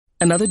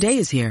Another day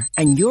is here,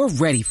 and you're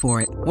ready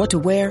for it. What to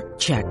wear?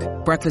 Check.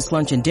 Breakfast,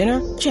 lunch, and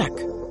dinner? Check.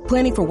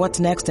 Planning for what's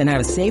next and how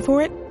to save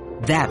for it?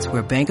 That's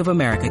where Bank of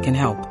America can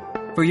help.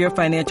 For your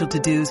financial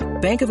to-dos,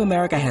 Bank of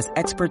America has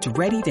experts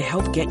ready to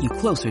help get you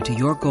closer to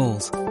your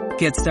goals.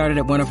 Get started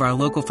at one of our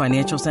local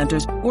financial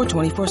centers or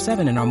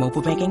 24/7 in our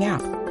mobile banking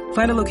app.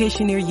 Find a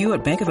location near you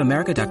at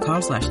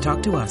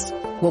bankofamerica.com/talktous.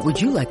 What would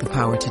you like the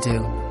power to do?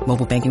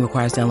 Mobile banking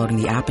requires downloading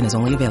the app and is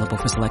only available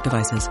for select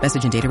devices.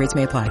 Message and data rates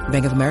may apply.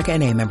 Bank of America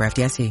N.A., member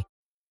FDIC.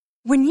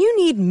 When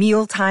you need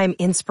mealtime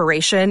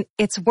inspiration,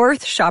 it's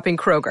worth shopping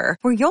Kroger,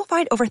 where you'll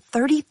find over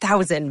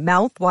 30,000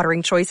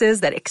 mouth-watering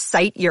choices that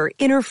excite your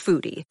inner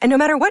foodie. And no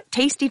matter what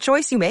tasty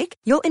choice you make,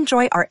 you'll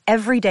enjoy our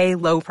everyday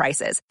low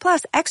prices,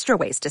 plus extra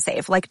ways to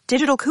save, like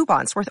digital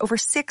coupons worth over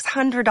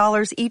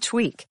 $600 each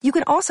week. You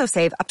can also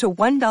save up to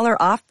 $1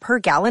 off per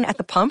gallon at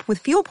the pump with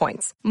fuel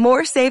points.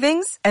 More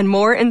savings and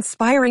more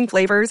inspiring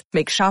flavors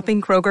make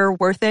shopping Kroger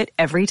worth it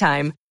every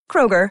time.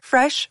 Kroger,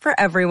 fresh for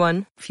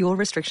everyone. Fuel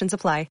restrictions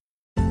apply.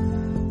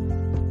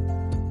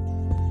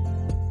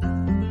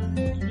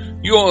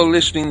 You're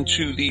listening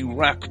to the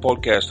RAC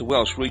podcast, the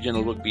Welsh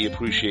Regional Rugby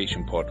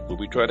Appreciation Pod, where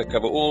we try to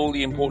cover all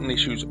the important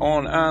issues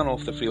on and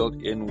off the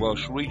field in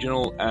Welsh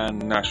regional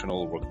and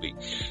national rugby.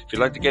 If you'd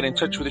like to get in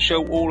touch with the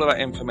show, all of that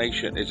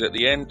information is at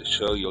the end,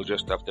 so you'll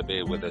just have to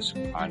bear with us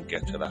and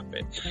get to that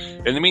bit.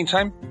 In the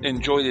meantime,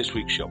 enjoy this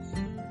week's show.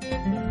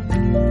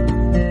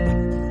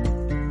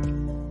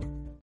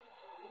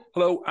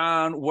 Hello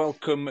and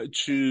welcome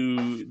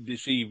to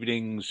this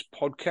evening's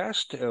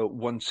podcast.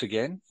 Once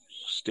again,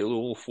 still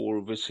all four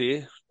of us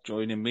here.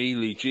 Joining me,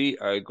 Lee G.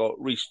 I got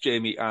Rhys,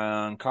 Jamie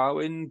and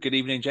Carwyn. Good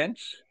evening,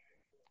 gents.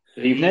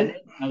 Good evening.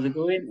 How's it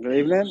going? Good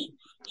evening.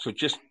 So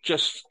just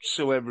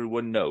so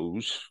everyone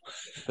knows,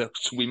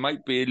 we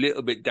might be a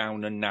little bit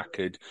down and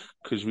knackered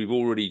because we've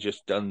already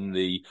just done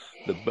the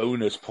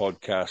bonus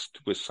podcast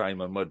with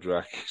Simon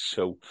Mudrack.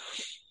 So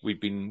we've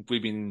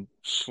been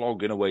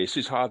slogging away. This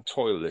is hard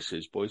toil, this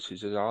is, boys.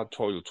 This is hard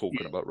toil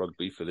talking about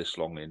rugby for this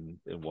long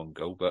in one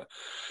go. But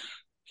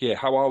yeah,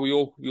 how are we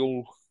all? You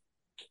all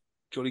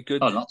jolly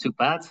good? Oh, not too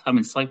bad. I'm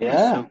in Cyprus.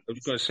 Yeah. So I was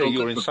going to say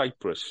you're in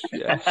Cyprus.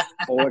 Yeah.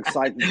 All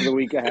excited for the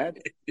week ahead.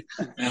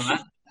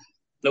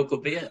 Local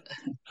beer.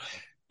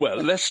 Well,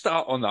 let's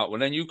start on that one.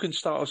 Then you can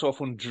start us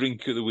off on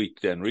drink of the week,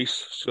 then,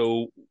 Rhys.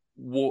 So,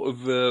 what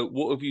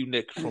have you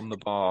nicked from the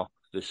bar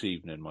this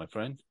evening, my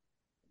friend?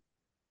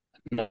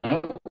 No,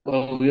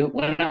 well, we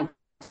went out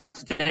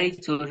today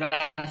to a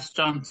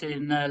restaurant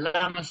in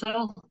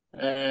Lamasol,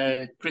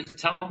 great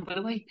town, by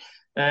the way,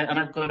 and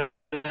I've got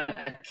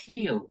a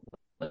Keel,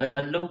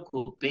 a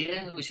local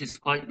beer, which is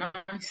quite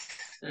nice.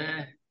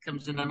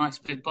 Comes in a nice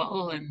big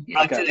bottle, and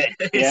Okay.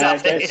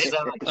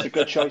 It's a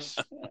good choice.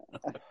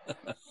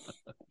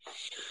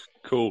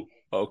 Cool.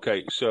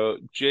 Okay, so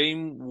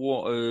James,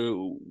 what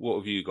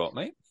have you got,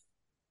 mate?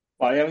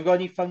 Well, I haven't got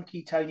any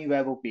funky tiny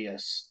rebel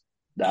beers.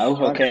 No,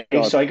 Oh, okay.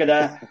 God. So I'm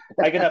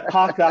gonna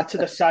park that to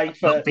the side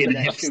for Not the being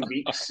a next few hipster.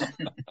 weeks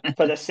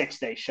for the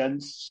Six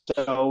Nations.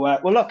 So, well,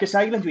 look, it's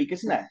Ireland week,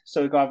 isn't it?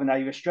 So we've got to have an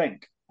Irish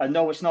drink. And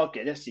no, it's not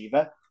Guinness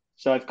either.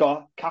 So I've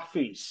got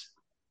Caffrey's.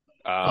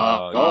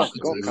 Ah, Oh,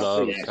 you God,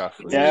 love Caffrey's.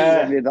 Caffrey's. Yeah.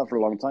 I've needed that for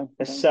a long time.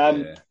 It's Yeah.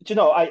 do you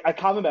know, I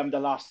can't remember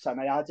the last time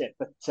I had it,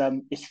 but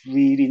it's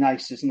really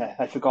nice, isn't it?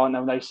 I've forgotten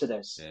how nice it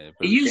is. Yeah, It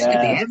very used to be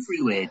Yeah.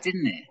 everywhere,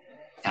 didn't it?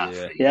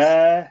 Caffrey's.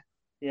 Yeah.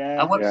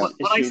 And when Yeah.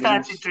 It's I really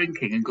started nice.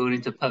 drinking and going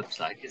into pubs,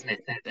 like, isn't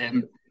it?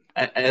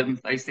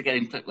 I used to get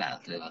in, well,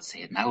 I'll say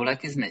it now,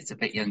 like, isn't it? It's a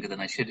bit younger than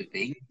I should have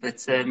been,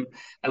 but I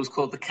was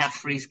called the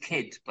Caffrey's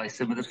Kid by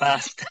some of the bar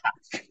staff.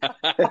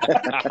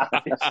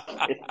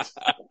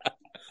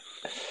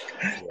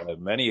 Yeah,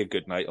 many a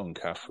good night on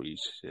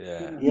Caffrey's.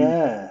 Yeah.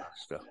 Yeah.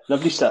 Stuff.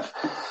 Lovely stuff.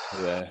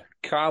 Yeah.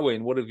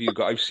 Carwyn, what have you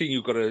got? I've seen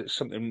you've got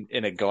something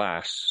in a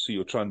glass, so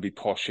you're trying to be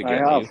posh I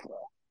again. are have. you?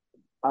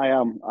 I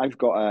am. I've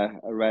got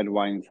a red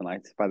wine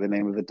tonight by the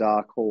name of the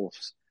Dark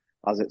Horse,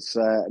 as it's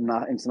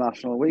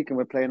International Week and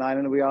we're playing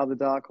Ireland and we are the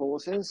Dark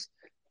Horses.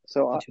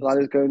 So that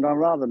is going down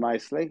rather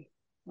nicely,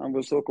 and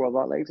we'll talk about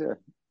that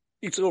later.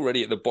 It's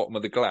already at the bottom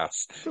of the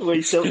glass.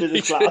 We tilted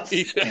his glass.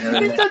 He's-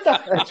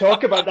 We'll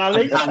talk about that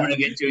later. I'm going to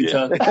get you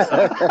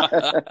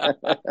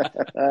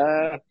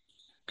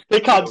They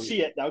can't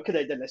see it now, can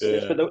they, the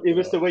listeners? Yeah. But it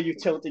was the way you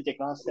tilted your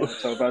glass there. We'll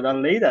talk about that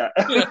later.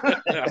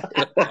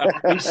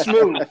 Be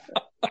smooth.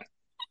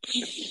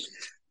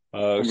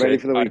 I'm So ready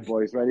for the week,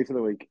 boys. Ready for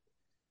the week.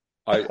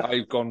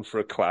 I've gone for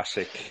a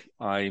classic.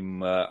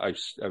 I've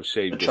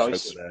saved The this.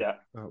 choice. Out Yeah.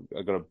 there.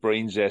 I've got a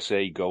Brains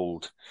SA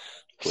Gold.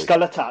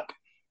 Skull Attack.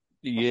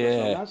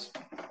 Yeah.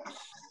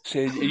 So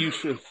I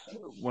used to,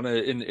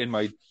 in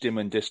my dim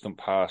and distant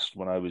past,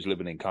 when I was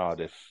living in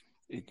Cardiff,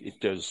 it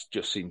does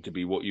just seem to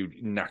be what you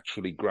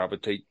naturally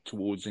gravitate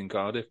towards in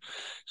Cardiff.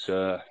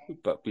 So,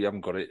 but we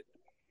haven't got it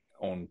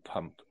on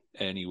pump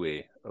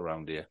anywhere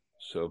around here.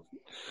 So,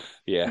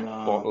 yeah,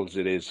 No. bottles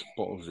it is.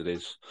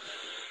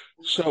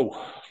 So,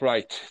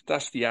 right,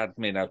 that's the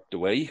admin out the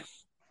way.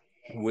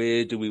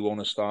 Where do we want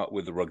to start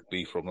with the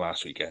rugby from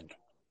last weekend?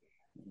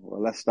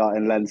 Well, let's start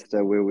in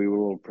Leinster, where we were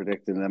all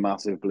predicting a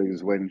massive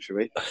Blues win, shall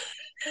we?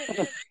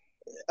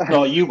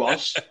 No, you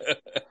was.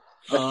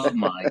 Oh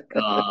my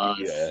God.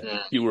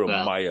 Yeah, you were a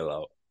Well, mile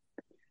out.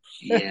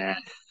 yeah.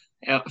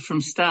 From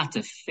start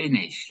to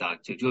finish,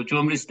 like, do you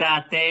want me to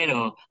start there,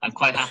 or I'm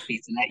quite happy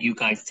to let you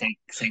guys take.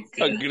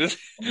 I'm gonna,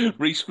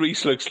 Reese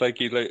looks like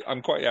he's like,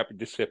 I'm quite happy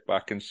to sit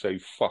back and say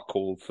fuck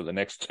all for the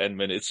next 10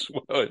 minutes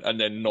and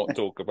then not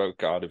talk about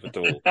Cardiff at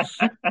all.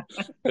 I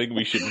think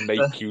we should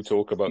make you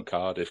talk about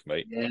Cardiff,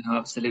 mate. Yeah, no,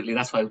 absolutely.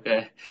 That's why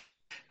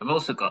I've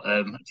also got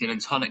gin and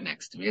tonic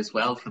next to me as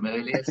well from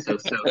earlier. So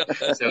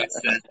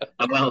it's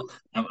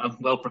I'm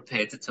well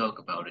prepared to talk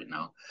about it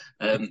now.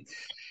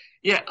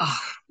 Yeah.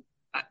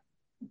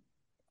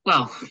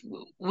 Well,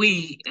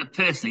 we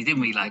personally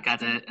didn't we like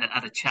had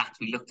a chat.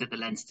 We looked at the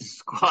Leinster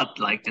squad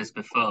like just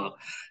before,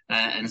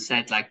 and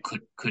said like,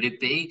 could it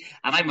be?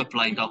 And I'm a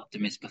blind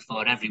optimist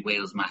before every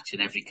Wales match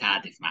and every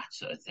Cardiff match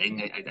sort of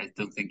thing. I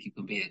don't think you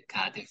can be a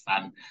Cardiff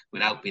fan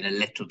without being a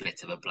little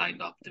bit of a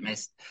blind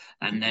optimist.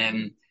 And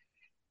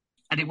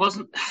it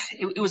wasn't.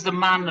 It was the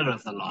manner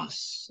of the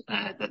loss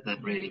that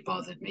really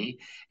bothered me.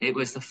 It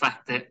was the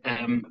fact that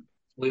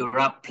we were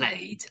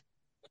outplayed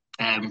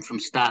from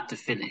start to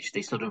finish.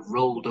 They sort of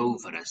rolled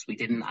over us. We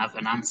didn't have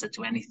an answer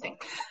to anything,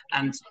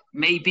 and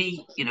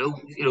maybe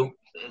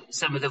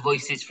some of the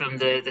voices from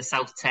the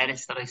South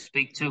Terrace that I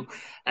speak to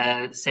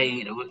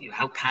saying,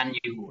 how can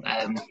you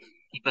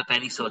keep up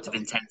any sort of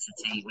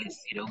intensity with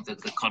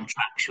the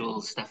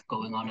contractual stuff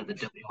going on at the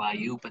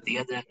WRU, but the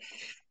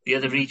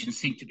other regions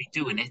seem to be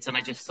doing it, and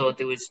I just thought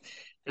there was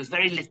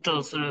very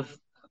little sort of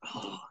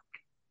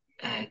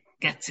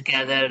get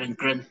together and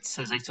grunts,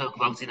 as I talk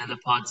about in other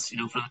pods,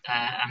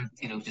 and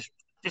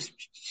just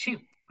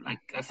shoot. Like,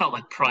 I felt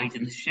like pride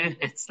in the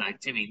shirts. Like,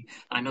 I mean,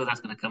 I know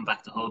that's going to come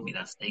back to haunt me,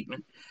 that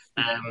statement,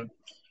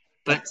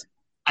 but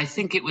I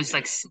think it was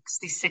like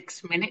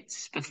 66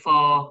 minutes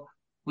before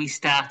we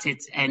started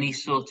any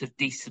sort of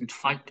decent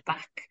fight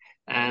back,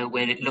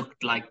 where it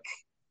looked like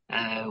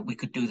we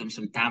could do them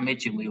some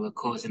damage and we were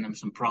causing them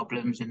some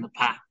problems in the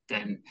pack.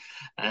 And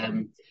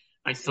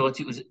I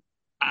thought it was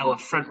our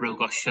front row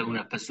got shown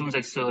up. As soon as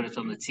I saw it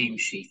on the team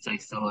sheet, I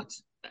thought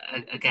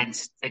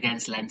against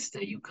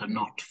Leinster, you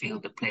cannot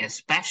field a play,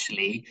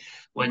 especially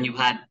when you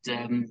had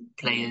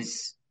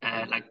players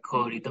like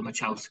Corey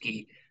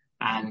Domachowski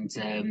and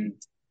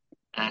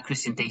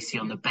Christian Dacey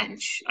on the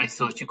bench. I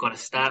thought you've got to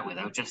start with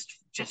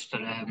just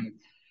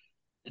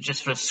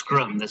for a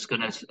scrum that's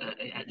going to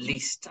at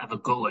least have a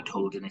go at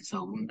holding its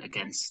own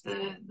against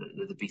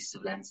the beasts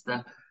of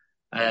Leinster.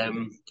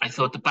 I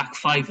thought the back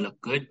five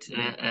looked good.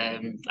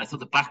 I thought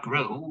the back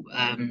row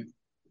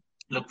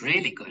looked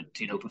really good,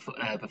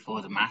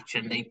 before the match,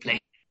 and they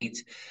played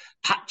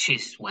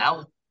patches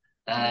well.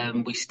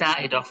 We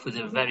started off with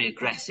a very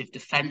aggressive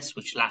defence,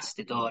 which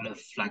lasted all of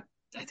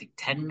I think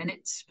 10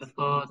 minutes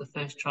before the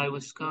first try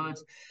was scored,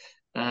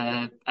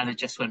 and it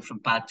just went from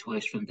bad to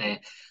worse from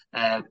there.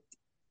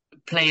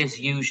 Players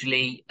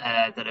usually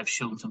that have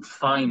shown some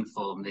fine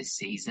form this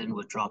season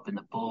were dropping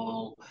the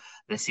ball.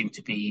 There seemed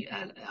to be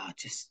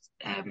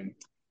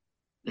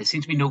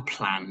no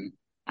plan,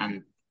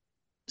 and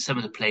some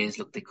of the players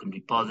looked they couldn't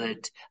be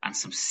bothered, and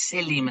some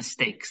silly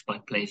mistakes by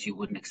players you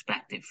wouldn't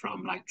expect it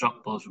from, like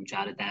drop balls from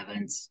Jared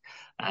Evans.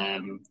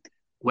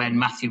 When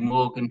Matthew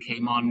Morgan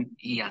came on,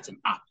 he had an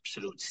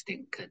absolute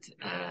stinker,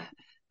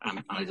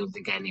 and I don't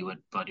think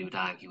anybody would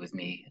argue with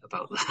me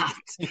about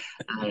that.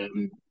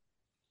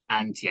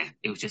 And yeah,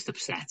 it was just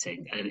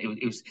upsetting. And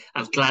I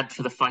was glad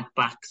for the fight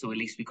back, so at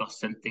least we got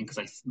something, because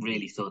I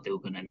really thought they were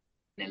going to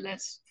nil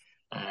us.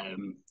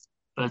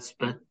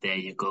 But there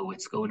you go.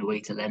 It's going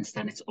away to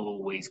Leinster, and it's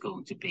always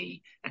going to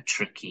be a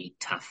tricky,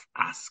 tough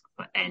ask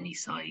for any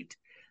side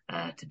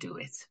to do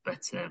it.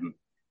 But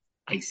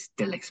I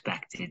still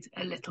expected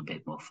a little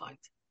bit more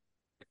fight.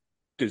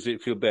 Does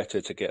it feel better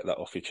to get that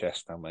off your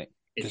chest now, mate?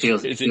 It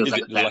feels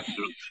like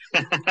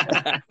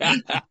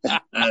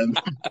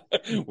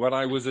when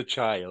I was a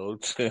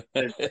child. You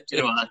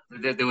know what?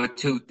 There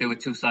were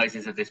two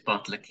sizes of this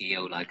bottle of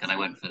Keo, and I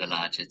went for the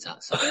larger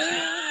size. For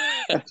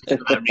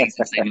that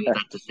reason, I knew I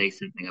had to say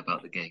something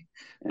about the game.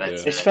 But,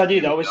 it's funny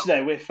though, isn't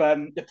it? With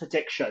the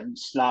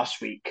predictions last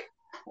week,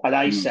 and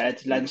I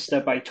said Leinster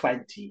by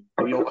 20,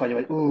 but you all kind of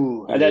went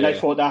ooh, and then I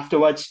thought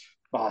afterwards,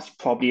 well, it's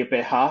probably a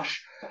bit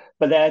harsh.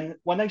 But then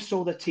when I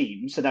saw the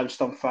teams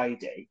announced on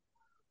Friday,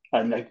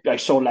 and I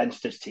saw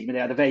Leinster's team, and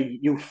they had a very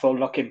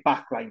youthful-looking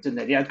backline, didn't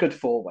they? They had good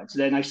forwards.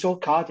 And then I saw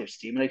Cardiff's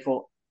team, and I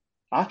thought,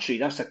 actually,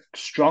 that's a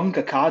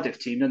stronger Cardiff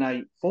team than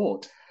I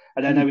thought.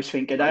 And then I was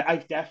thinking, I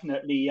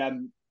definitely,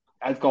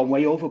 I've gone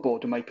way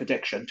overboard in my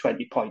prediction,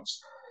 20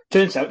 points.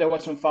 Turns out I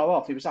wasn't far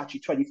off. It was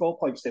actually 24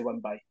 points they won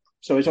by.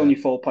 So it was only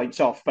 4 points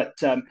off.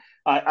 But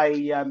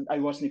I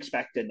wasn't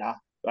expecting that.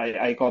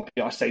 I got to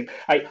be honest.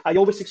 I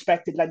always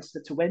expected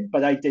Leinster to win,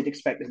 but I did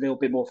expect a little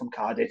bit more from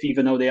Cardiff,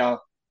 even though they are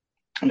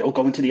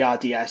going to the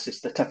RDS, it's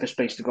the toughest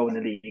place to go in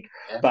the league.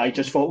 Yeah. But I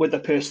just thought with the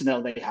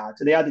personnel they had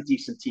a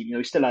decent team.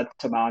 You still had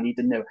Tamani,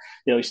 didn't you?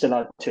 You still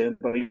had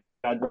Turnbull, you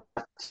had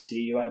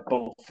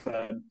both.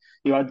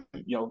 You had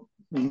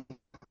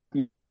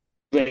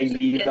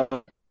really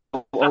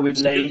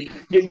always late.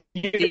 You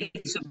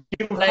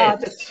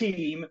had a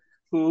team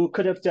who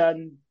could have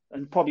done,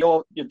 and probably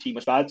your team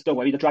was bad. Don't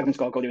worry, the Dragons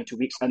got a goal in 2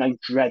 weeks, and I'm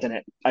dreading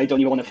it. I don't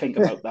even want to think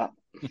about that.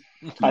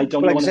 I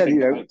don't even want to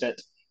think about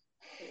it.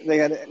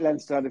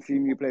 Leinster had a few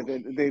new players.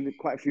 They had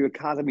quite a few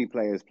academy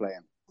players playing.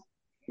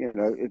 You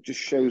know, it just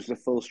shows the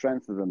full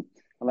strength of them.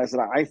 And like I said,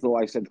 I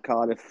thought I said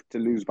Cardiff to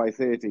lose by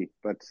 30,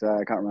 but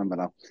I can't remember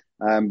now.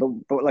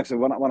 But like I said,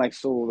 when I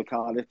saw the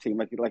Cardiff team,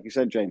 like you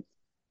said, James,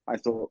 I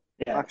thought,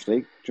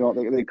 actually, do you know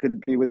what, they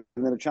could be within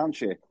a chance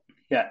here.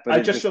 Yeah, but I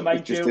just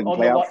remind you, on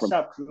the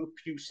WhatsApp group,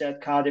 you said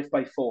Cardiff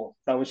by 4.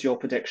 That was your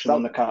prediction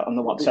on the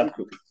WhatsApp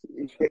group.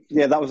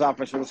 Yeah, that was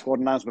after the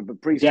squad announcement,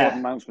 but pre-squad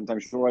announcement, I'm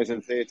sure I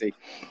said 30.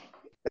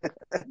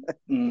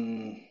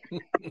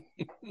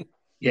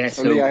 Yeah,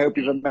 so Lee, I hope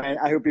you've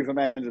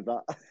amended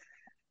that.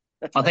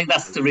 I think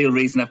that's the real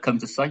reason I've come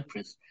to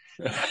Cyprus.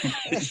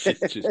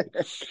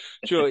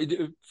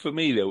 For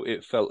me though,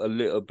 it felt a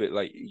little bit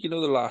like, you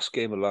know, the last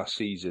game of last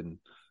season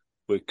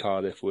where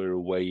Cardiff were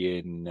away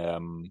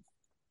in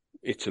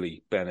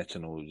Italy,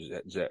 Benetton,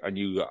 and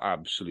you got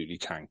absolutely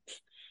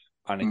tanked,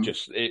 and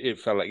it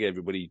felt like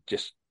everybody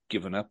just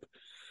given up.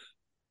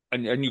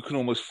 And you can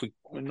almost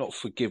not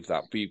forgive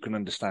that, but you can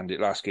understand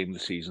it. Last game of the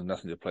season,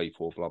 nothing to play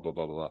for, blah, blah,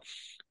 blah, blah, blah.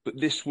 But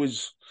this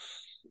was,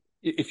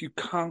 if you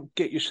can't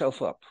get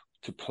yourself up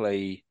to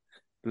play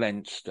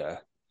Leinster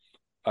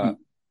a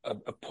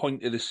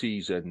point of the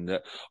season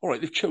that, all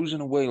right, they've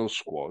chosen a Wales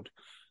squad,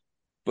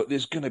 but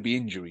there's going to be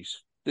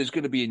injuries. There's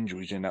going to be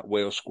injuries in that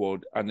Wales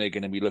squad, and they're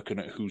going to be looking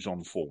at who's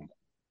on form.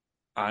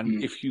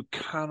 And if you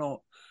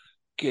cannot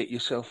get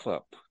yourself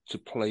up to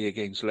play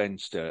against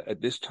Leinster at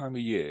this time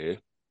of year,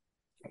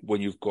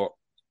 when you've got,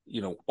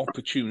 you know,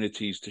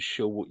 opportunities to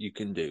show what you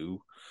can do.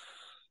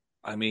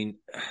 I mean,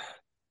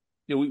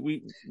 you know,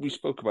 we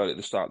spoke about it at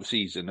the start of the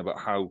season about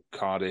how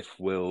Cardiff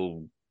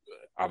will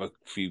have a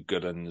few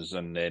good ones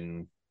and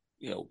then,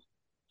 you know,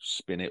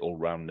 spin it all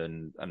round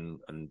and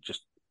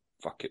just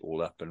fuck it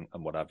all up and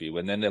what have you.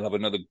 And then they'll have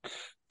another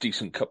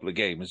decent couple of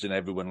games and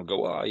everyone will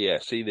go, oh yeah,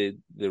 see,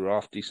 they're a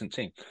half decent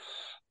team.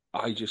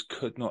 I just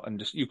could not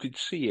understand. You could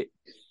see it.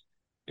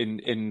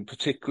 In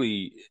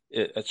particularly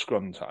at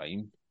scrum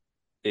time,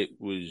 it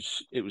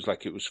was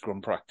like it was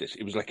scrum practice.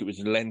 It was like it was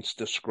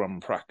Leinster scrum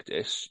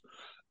practice,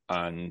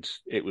 and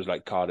it was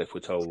like Cardiff were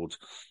told,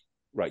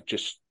 right,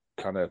 just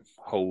kind of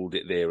hold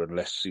it there and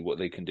let's see what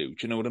they can do. Do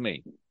you know what I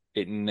mean?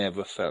 It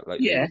never felt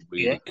like they were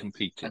really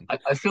competing.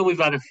 I feel we've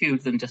had a few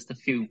than just a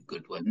few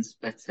good ones,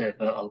 but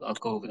I'll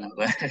go over that.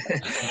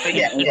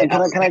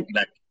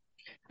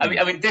 But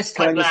I mean, this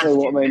time last year,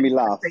 what made me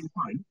laugh?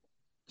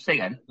 Say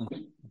again.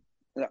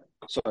 Yeah.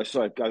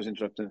 Sorry, I was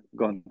interrupted.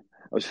 Go on.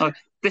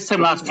 This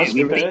time last year,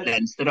 we beat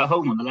Leinster at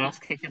home on the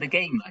last kick of the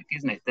game, like,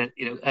 isn't it? That,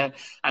 you know,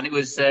 and it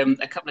was a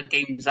couple of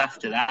games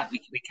after that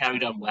we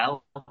carried on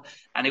well,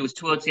 and it was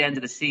towards the end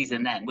of the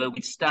season then where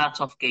we'd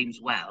start off games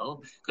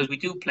well because we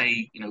do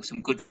play, you know,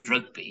 some good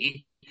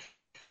rugby,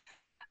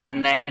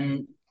 and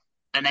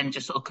then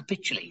just sort of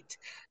capitulate.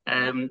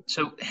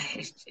 So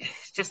it's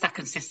just that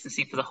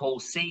consistency for the whole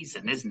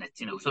season, isn't it?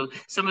 You know, so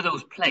some of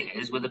those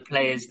players were the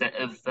players that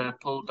have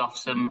pulled off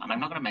some, and I'm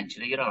not going to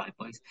mention it, you're all right,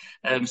 boys,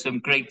 some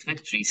great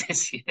victories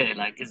this year,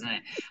 like, isn't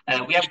it?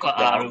 We have got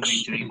our own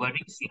injury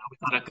worries. You know,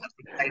 we've got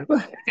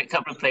a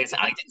couple of players.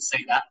 I didn't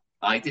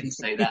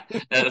say that.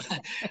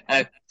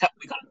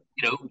 We got,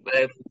 you know,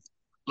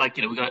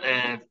 we got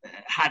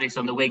Harris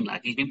on the wing.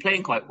 Like, he's been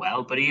playing quite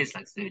well, but he is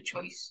like third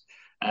choice.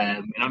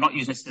 And I'm not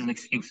using this as an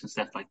excuse and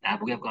stuff like that,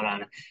 but we have got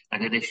our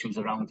issues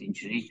around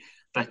injury.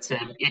 But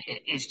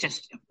it's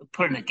just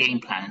putting a game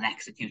plan and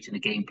executing a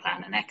game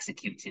plan and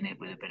executing it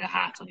with a bit of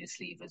heart on your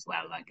sleeve as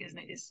well, like, isn't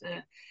it?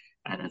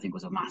 And I think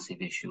was a massive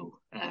issue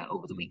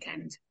over the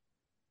weekend.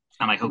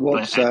 And I hope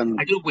I don't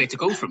know where to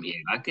go from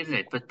here, like, isn't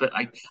it? But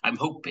I'm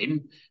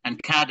hoping,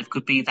 and Cardiff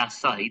could be that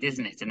side,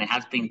 isn't it? And it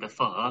has been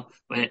before,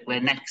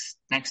 where next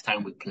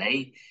time we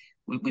play,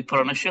 we put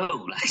on a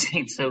show,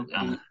 like, so.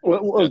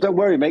 Well, don't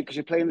worry, mate, because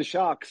you're playing the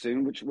Sharks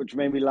soon, which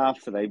made me laugh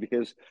today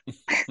because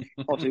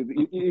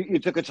obviously you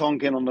took a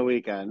Tonkin on the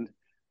weekend,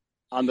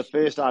 and the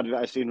first advert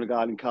I've seen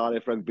regarding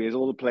Cardiff rugby is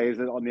all the players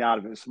on the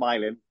advert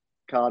smiling.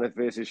 Cardiff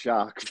versus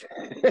Sharks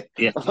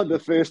on the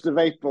 1st of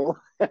April,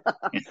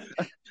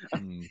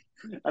 and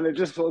it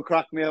just sort of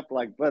cracked me up,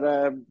 like. But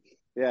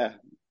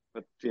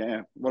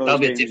one of those that'll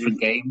be a different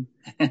game.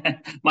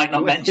 Might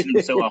not mention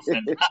them so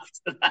often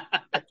after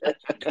that.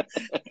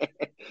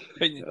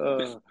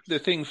 The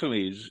thing for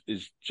me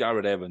is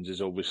Jared Evans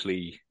is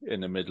obviously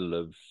in the middle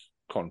of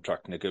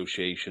contract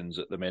negotiations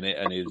at the minute,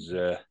 and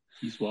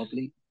he's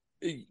wobbly.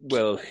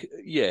 Well,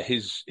 yeah,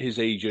 his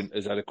agent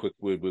has had a quick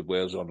word with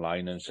Wales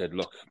Online and said,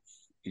 look,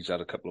 he's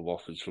had a couple of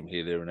offers from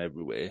here, there, and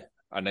everywhere,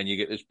 and then you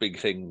get this big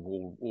thing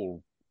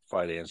all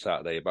Friday and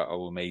Saturday about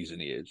how amazing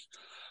he is,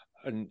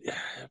 and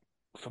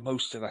for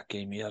most of that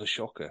game, he had a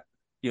shocker.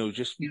 You know,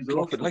 just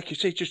dropping, like you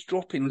say, just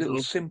dropping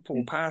little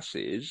simple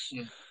passes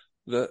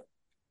that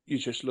you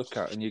just look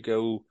at and you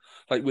go,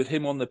 like with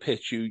him on the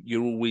pitch,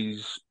 you're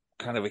always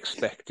kind of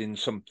expecting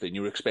something.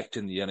 You're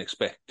expecting the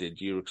unexpected.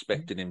 You're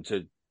expecting him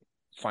to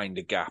find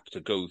a gap to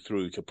go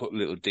through, to put a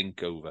little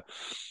dink over.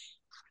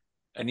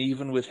 And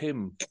even with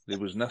him, there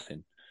was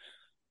nothing.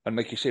 And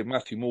like you said,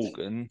 Matthew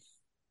Morgan,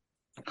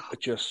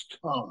 just...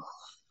 Oh.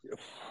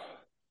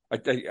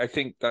 I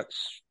think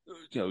that's,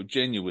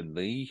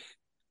 genuinely,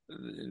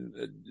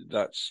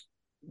 that's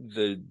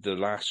the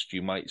last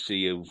you might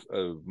see of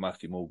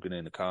Matthew Morgan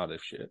in a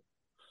Cardiff shirt.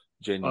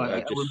 Genuinely,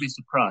 I would be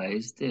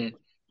surprised. It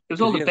was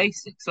all the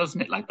basics,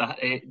 wasn't it? Like that,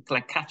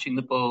 like catching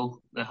the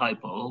ball, the high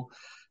ball,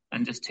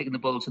 and just taking the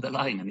ball to the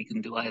line, and he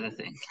can do either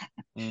thing.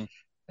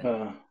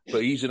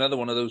 But he's another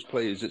one of those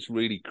players that's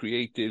really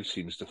creative,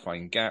 seems to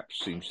find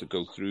gaps, seems to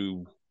go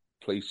through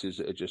places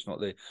that are just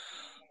not there,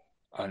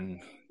 and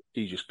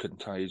he just couldn't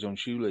tie his own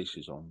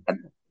shoelaces on. And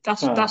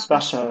that's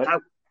how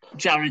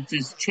Jared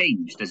has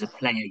changed as a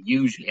player.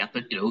 Usually,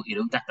 but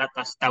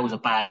that was a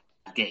bad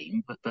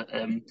game. But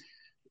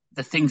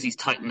the things he's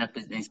tightened up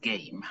in his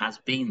game has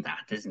been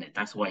that, isn't it?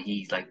 That's why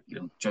he's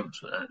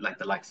jumps like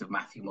the likes of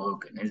Matthew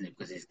Morgan, isn't it?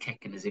 Because his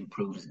kicking has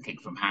improved, and kick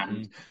from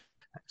hand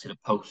to the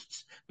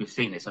posts. We've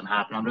seen this on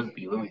Hartland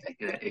Rugby, haven't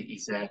we?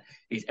 He's a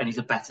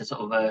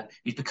better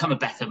he's become a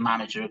better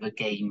manager of a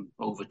game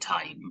over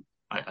time.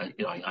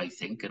 I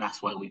think, and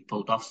that's why we've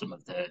pulled off some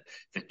of the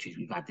victories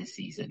we've had this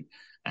season.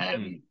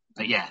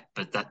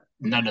 But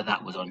none of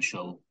that was on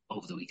show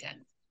over the weekend.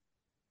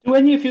 Do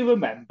any of you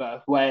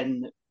remember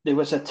when there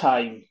was a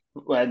time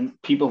when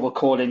people were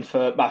calling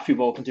for Matthew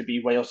Morgan to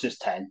be Wales's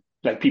 10,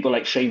 like people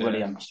like Shane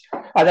Williams?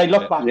 And I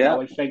look back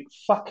now, I think,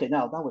 fucking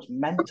hell, that was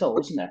mental,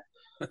 wasn't it?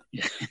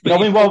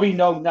 Knowing what we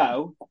know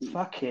now,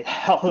 fucking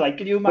hell,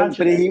 can you imagine?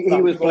 But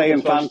he was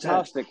playing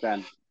fantastic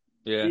then.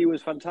 Yeah, he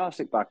was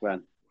fantastic back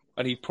then.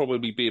 And he'd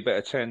probably be a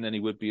better 10 than he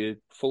would be a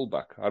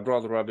fullback. I'd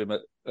rather have him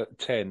at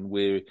 10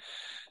 where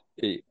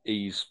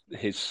his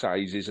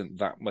size isn't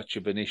that much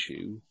of an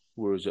issue,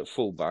 whereas at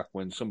fullback,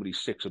 when somebody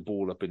sticks a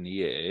ball up in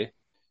the air,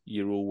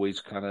 you're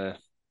always kind of,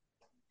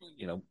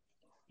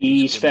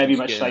 He's very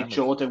much like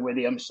Jordan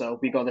Williams, so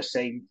we got the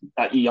same.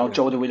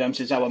 Jordan Williams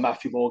is our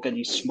Matthew Morgan.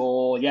 He's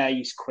small,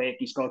 he's quick,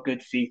 he's got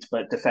good feet,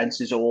 but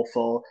defence is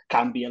awful,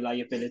 can be a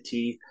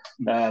liability.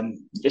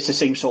 It's the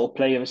same sort of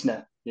player, isn't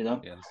it? Yeah.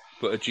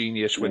 But a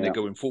genius when they're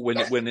going for when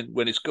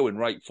it's going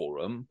right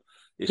for them.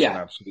 It's an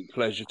absolute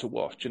pleasure to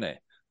watch, isn't it?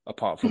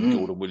 Apart from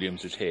Jordan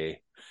Williams' hair,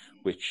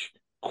 which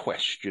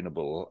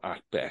questionable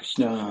at best.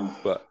 No.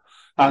 But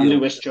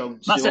Lewis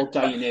Jones, they're all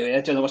dying here.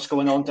 I don't know what's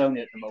going on down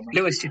here at the moment.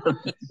 Lewis Jones,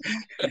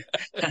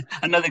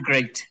 another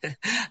great.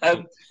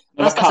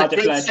 That's a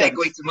great segue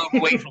to move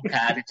away from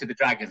Cardiff to the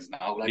Dragons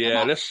now.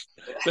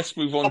 Let's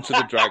move on to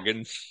the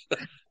Dragons.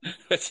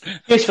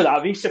 Thanks for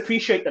that, Reece.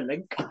 Appreciate the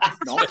link.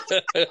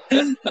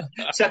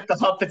 Check the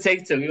hot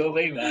potato your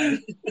way,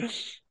 man.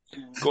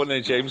 Go on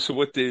then, James. So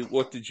what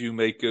did you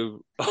make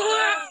of?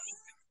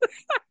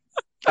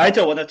 I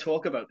don't want to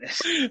talk about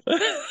this.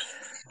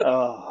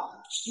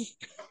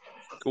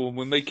 Go on,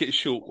 we'll make it a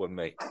short one,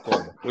 mate. Go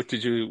on. What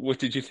did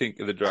you think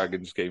of the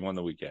Dragons game on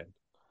the weekend?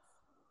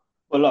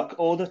 Well, look,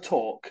 all the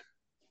talk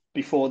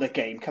before the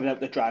game coming out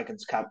of the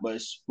Dragons camp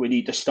was we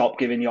need to stop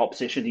giving the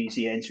opposition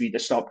easy ins, we need to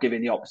stop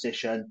giving the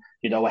opposition,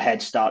 a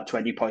head start,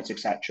 20 points,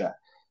 etc.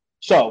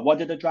 So what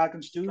did the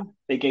Dragons do?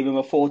 They gave him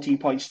a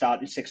 14-point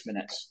start in 6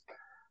 minutes.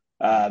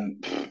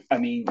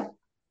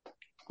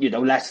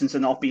 Lessons are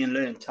not being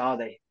learned, are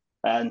they?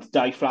 And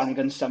Di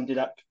Flanagan summed it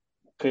up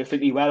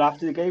perfectly well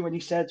after the game when he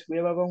said,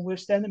 we're our own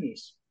worst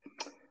enemies.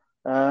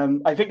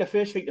 I think the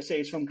first thing to say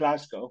is from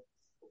Glasgow,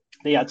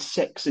 they had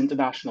 6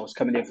 internationals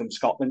coming in from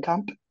Scotland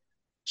camp.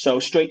 So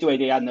straight away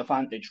they had an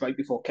advantage right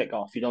before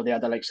kick-off. They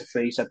had the likes of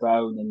Fraser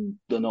Brown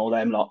and all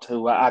them lot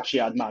who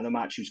actually had man of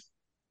match who's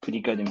pretty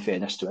good in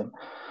fairness to him.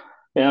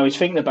 I was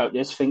thinking about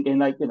this, thinking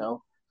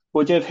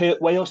would it have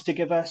hurt Wales to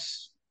give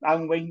us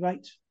Aaron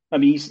Wainwright? I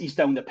mean, he's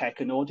down the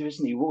pecking order,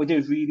 isn't he? Would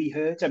it really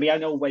hurt? I mean, I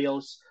know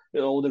Wales,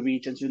 all the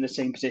regions are in the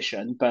same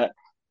position, but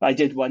I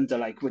did wonder,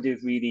 would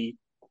it really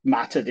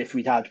mattered if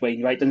we'd had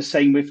Wainwright? And the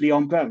same with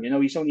Leon Brown.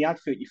 He's only had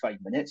 35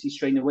 minutes. He's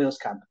training Wales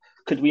camp.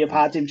 Could we have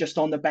had him just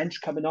on the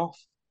bench coming off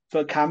for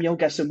a cameo,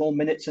 get some more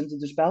minutes under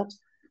his belt?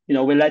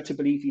 We're led to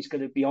believe he's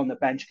going to be on the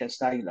bench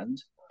against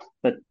Ireland.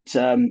 But,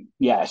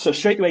 so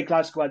straight away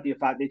Glasgow had the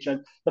advantage.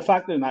 And the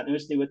fact of the matter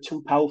is they were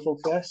too powerful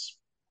for us.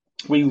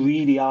 We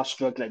really are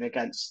struggling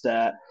against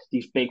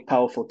these big,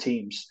 powerful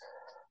teams.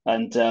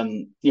 And,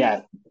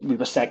 we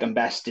were second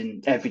best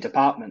in every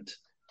department,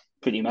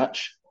 pretty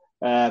much.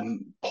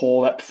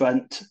 Poor up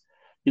front.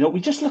 We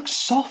just look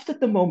soft at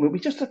the moment. We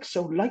just look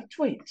so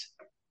lightweight.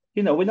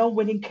 We're not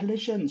winning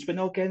collisions. We're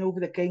not getting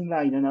over the game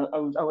line. And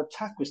our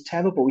attack was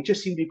terrible. We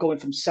just seem to be going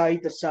from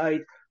side to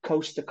side,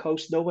 coast to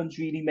coast. No one's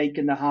really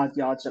making the hard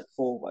yards up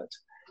forward.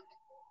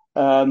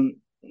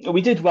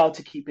 We did well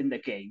to keep in the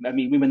game. I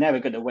mean, we were never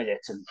going to win it.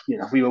 And,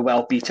 we were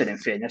well beaten in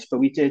fairness. But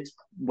we did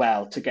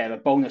well to get a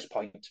bonus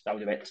point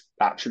out of it,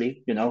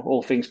 actually,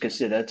 all things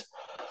considered.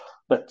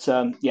 But,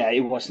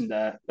 it wasn't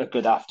a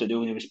good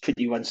afternoon. It was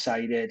pretty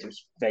one-sided. It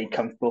was very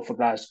comfortable for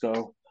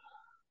Glasgow.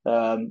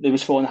 There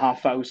was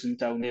 4,500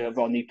 down there at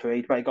Rodney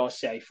Parade, but I got to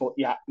say, I thought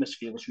the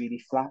atmosphere was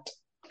really flat.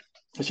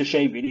 It's a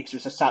shame, really, because it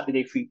was a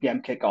Saturday 3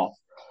 p.m. kickoff,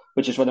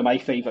 which is one of my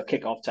favourite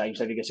kickoff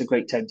times. I think it's a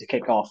great time to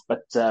kick off,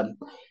 but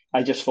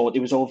I just thought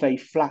it was all very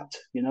flat,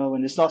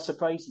 and it's not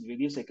surprising,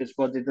 really, is it? Because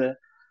what did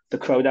the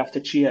crowd have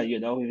to cheer?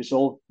 It was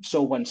all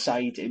so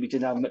one-sided. We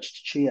didn't have much to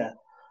cheer.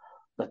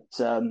 But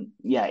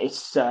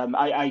it's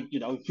I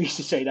used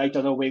to say I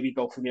don't know where we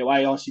go from here.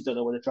 I honestly don't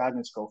know where the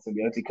Dragons go from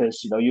here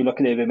because you look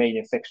at their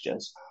remaining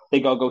fixtures.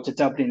 They got to go to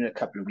Dublin in a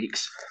couple of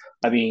weeks.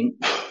 I mean,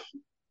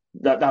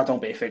 that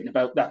don't be thinking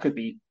about. That could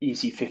be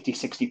easy 50,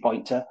 60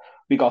 pointer.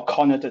 We got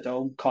Connacht at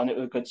home. Connacht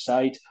are a good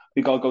side.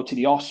 We got to go to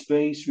the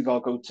Ospreys. We got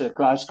to go to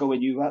Glasgow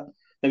in Europe.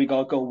 Then we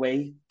got to go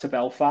away to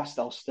Belfast,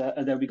 Ulster,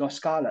 and then we got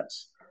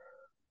Scarlets.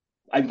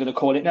 I'm going to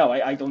call it now.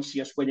 I don't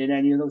see us winning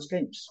any of those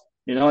games.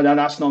 And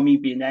that's not me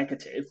being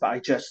negative. I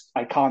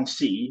can't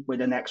see where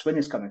the next win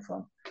is coming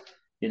from.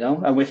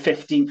 And we're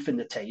 15th in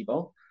the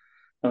table.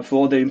 And for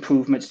all the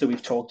improvements that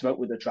we've talked about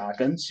with the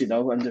Dragons,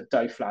 under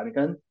Di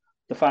Flanagan,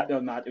 the fact of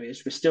the matter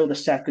is we're still the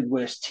second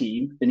worst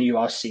team in the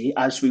URC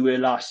as we were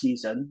last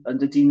season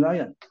under Dean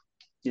Ryan.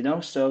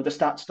 So the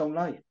stats don't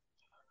lie.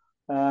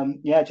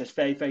 Just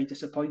very, very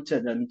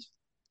disappointed. And,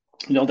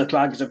 the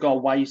Dragons have got to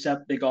wise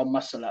up. They got to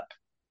muscle up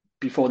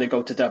before they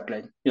go to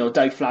Dublin.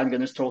 Di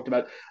Flanagan has talked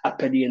about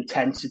upping the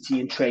intensity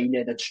in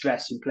training and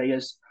stressing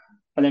players.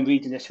 And then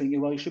reading this thinking,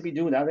 well, you should be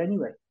doing that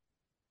anyway.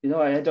 I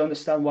don't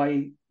understand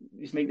why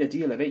he's making a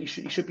deal of it. You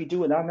should be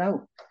doing that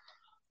now.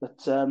 But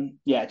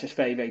just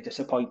very, very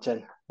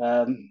disappointing.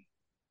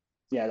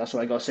 That's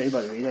what I got to say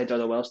about it. I don't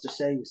know what else to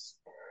say.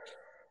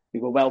 We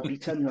were well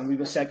beaten and we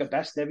were second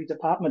best in every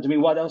department. I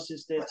mean, what else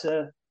is there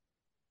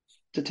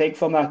to take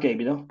from that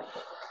game,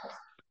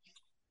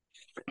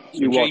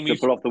 You watch to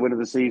pull off the win of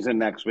the season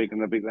next week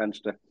and the beat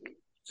Leinster.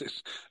 I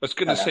was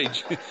going to say,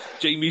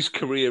 Jamie's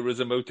career as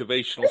a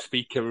motivational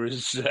speaker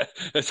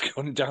has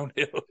gone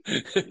downhill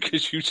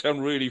because you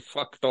sound really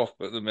fucked off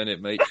at the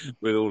minute, mate,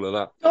 with all of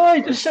that. No,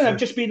 I'm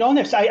just being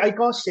honest. I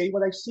got to say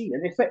what I see.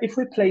 And if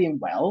we're playing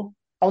well,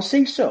 I'll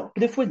say so.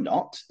 But if we're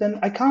not, then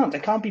I can't. I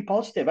can't be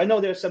positive. I know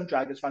there are some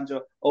Dragons fans who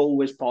are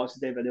always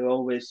positive and they're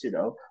always,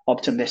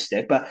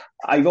 optimistic. But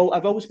I've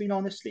always been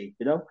honestly,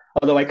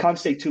 although I can't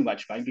say too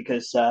much, man,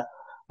 because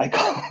I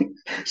got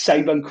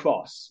Simon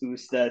Cross,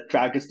 who's the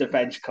Dragons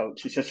defence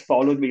coach, who's just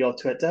followed me on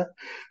Twitter.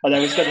 And I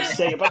was going to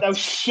say about how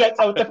shit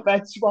our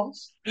defence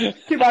was. Can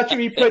you imagine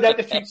me putting out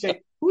the tweet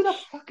saying, who the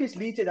fuck is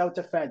leading our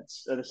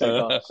defence? And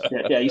I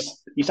said,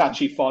 he's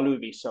actually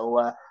following me, so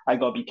I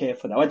got to be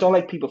careful now. I don't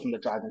like people from the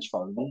Dragons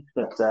following me,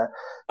 but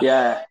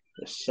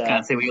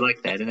can't say what you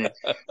like there, didn't it?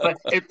 But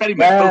it very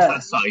much both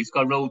that sides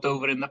got rolled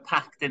over in the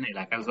pack, didn't it?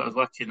 Like I was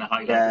watching the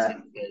highlights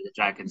in the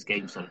Dragons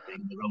game sort of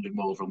thing. The rolling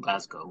ball from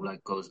Glasgow,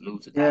 goes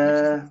loads of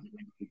damage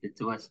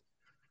to us.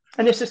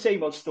 And it's the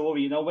same old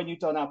story, when you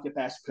don't have your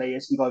best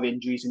players, you've got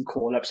injuries and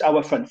call-ups.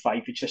 Our front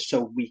five is just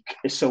so weak.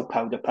 It's so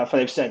powder puff.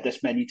 I've said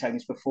this many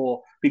times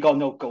before. We got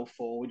no go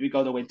forward. We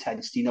got no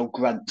intensity, no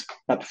grunt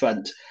up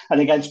front. And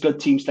against good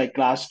teams like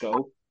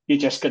Glasgow, you're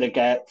just going to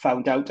get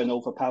found out and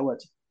overpowered,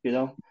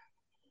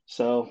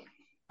 So,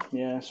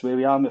 that's where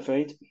we are, I'm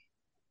afraid.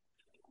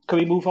 Can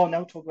we move on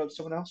now? Talk about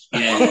someone else?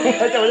 Yeah.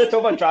 I don't want to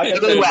talk about Dragons.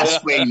 The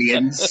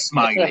Westphalians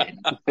smiling.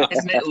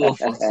 Isn't it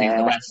awful to see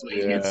the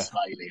Westphalians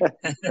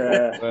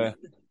smiling?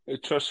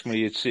 Trust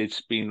me,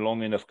 it's been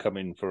long enough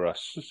coming for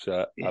us.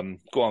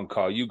 Go on,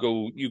 Carl. You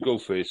go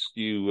first.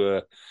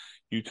 You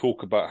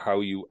talk about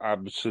how you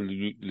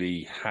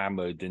absolutely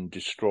hammered and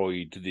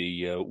destroyed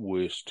the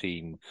worst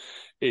team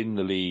in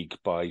the league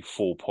by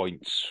 4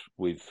 points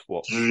with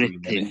what?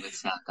 Dripping with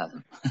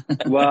sarcasm.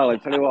 Well, I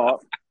tell you what.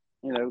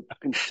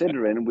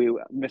 Considering we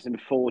were missing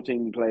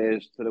 14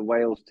 players to the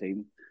Wales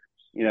team,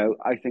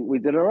 I think we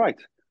did all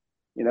right.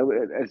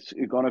 It's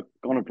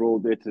gone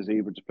abroad there to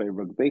Zebra to play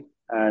rugby,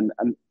 and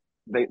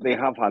they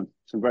have had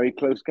some very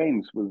close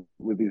games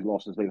with these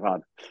losses they've had.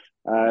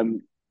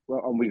 And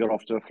we got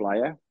off to a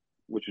flyer,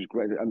 which was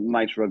great, a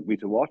nice rugby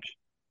to watch.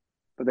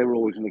 But they were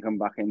always going to come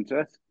back into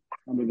it,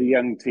 and with the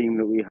young team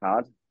that we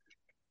had,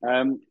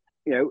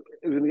 it was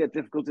going to get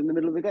difficult in the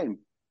middle of the game,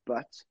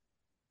 but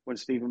when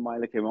Stephen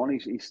Myler came on,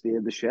 he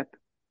steered the ship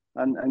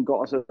and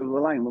got us over the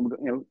line.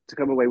 To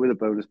come away with a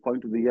bonus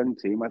point with the young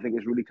team, I think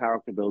it's really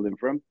character building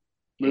for him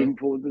moving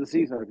forward to the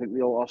season. I think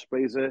the old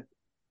Ospreys are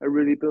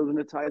really building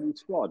a tight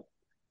squad.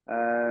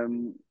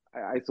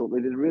 I thought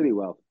they did really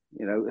well,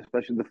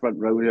 especially the front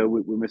row.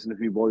 We're missing a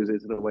few boys there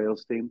to the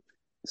Wales team.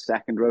 The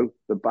second row,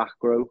 the back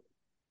row.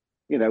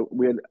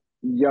 We had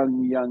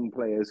young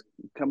players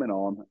coming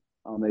on,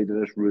 and they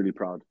did us really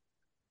proud.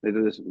 I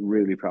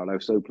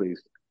was so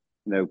pleased.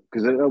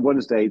 Because at one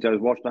stage I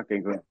was watching that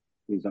game going,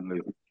 please don't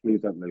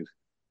lose.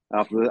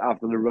 After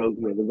the road,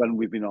 the run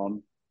we've been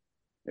on,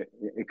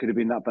 it could have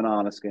been that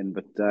banana skin,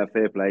 but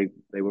fair play,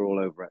 they were all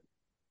over it.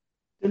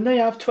 Didn't they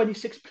have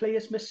 26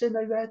 players missing,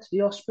 I read,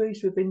 the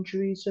Ospreys, with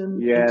injuries and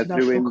Yeah,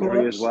 through international injury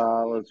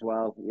call-ups? as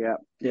well. Yeah,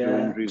 through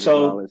Yeah, injuries as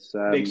well. so It's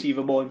makes it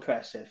even more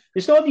impressive.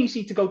 It's not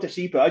easy to go to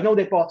Zebra. I know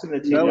they're bottom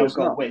of the table, no, now it's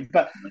got to not. win,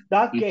 but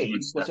that Good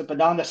game stuff. was a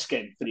banana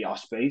skin for the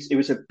Ospreys. It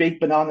was a big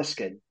banana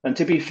skin. And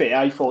to be fair,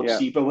 I thought Yeah.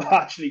 Zebra were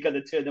actually going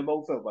to turn them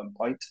over at one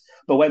point.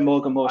 But when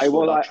Morgan Moore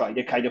scored that try,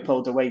 they kind of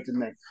pulled away, didn't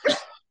they?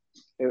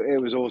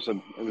 It was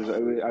awesome.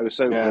 I was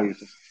so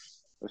pleased.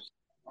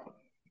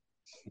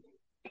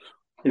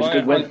 It was a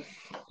good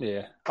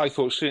win. I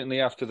thought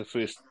certainly after the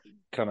first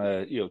kind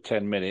of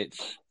 10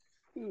 minutes,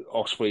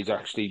 Ospreys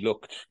actually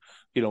looked.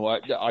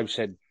 I've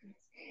said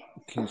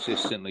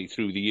consistently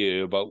through the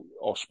year about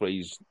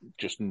Ospreys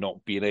just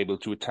not being able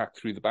to attack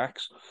through the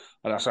backs,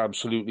 and that's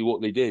absolutely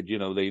what they did.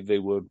 They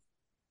were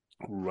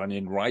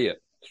running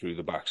riot through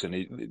the backs, and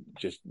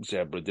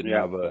Zebra didn't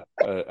have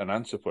an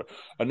answer for it,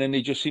 and then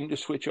they just seemed to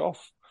switch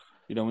off.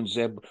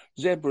 And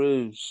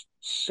Zebra's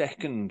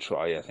second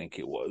try, I think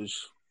it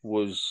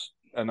was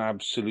an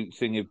absolute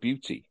thing of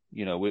beauty.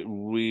 It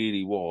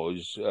really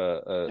was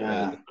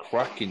a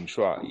cracking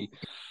try.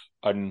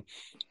 And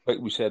like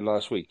we said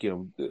last week,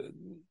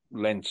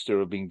 Leinster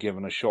have been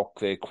given a shock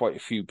there. Quite a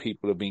few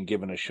people have been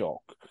given a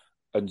shock.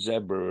 And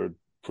Zebra are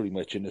pretty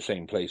much in the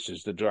same place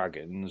as the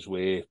Dragons,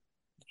 where,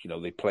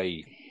 they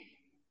play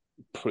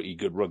pretty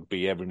good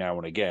rugby every now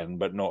and again,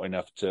 but not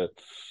enough to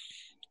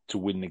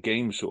win the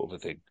game, sort of a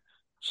thing.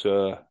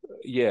 So,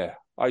 yeah,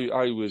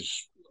 I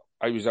was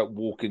out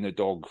walking the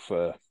dog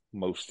for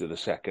most of the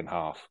second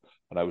half,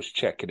 and I was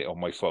checking it on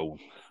my phone,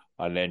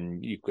 and then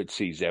you could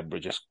see Zebra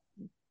just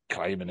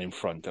climbing in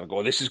front, and I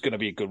go, "This is going to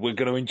be good. We're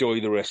going to enjoy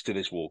the rest of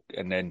this walk."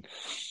 And then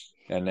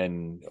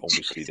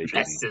obviously they didn't.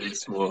 Rest of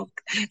this walk.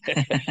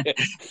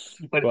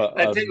 but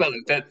I think,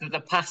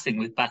 the passing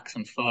with backs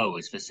and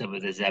forwards for some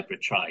of the Zebra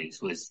tries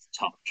was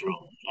top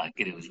draw. Like,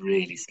 it was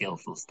really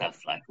skillful stuff.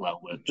 Like, well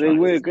worked. They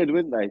were good,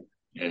 weren't they?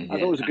 Yeah, I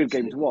thought it was a good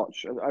game to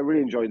watch. I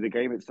really enjoyed the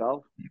game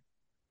itself.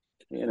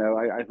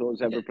 I thought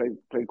Zebra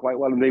played quite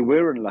well, and they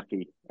were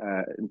unlucky,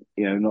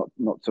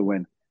 not to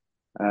win.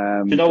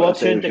 Do you know what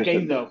turned the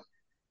game, though?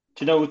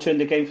 Do you know who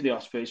turned the game for the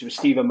Ospreys? It was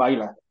Stephen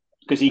Myler,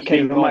 because he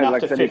came on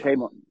after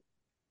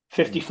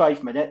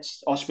 55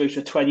 minutes. Ospreys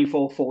were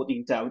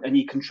 24-14 down, and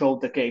he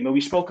controlled the game. And we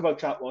spoke about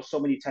Chatwell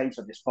so many times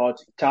on this pod.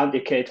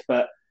 Talented kid,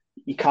 but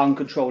he can't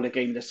control the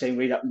game the same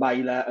way that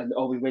Myler and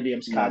Owen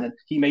Williams can. And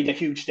he made a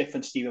huge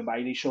difference, Stephen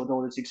Myler. He showed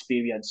all his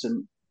experience,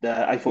 and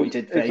I thought he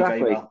did very,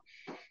 very well.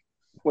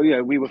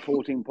 Well, we were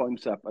 14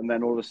 points up, and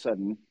then all of a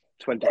sudden,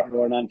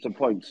 24 unanswered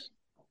points.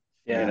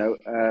 Yeah.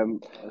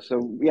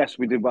 So yes,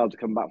 we did well to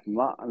come back from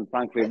that, and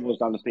thankfully it was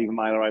down to Stephen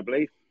Myler, I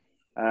believe,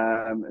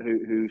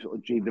 who sort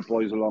of G'd the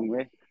boys along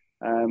with.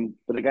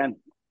 But again,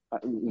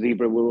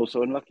 Zebra were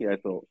also unlucky, I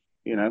thought.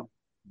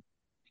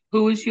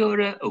 Who was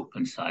your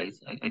open side?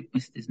 I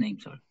missed his name,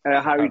 sorry.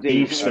 Harry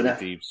Deeves.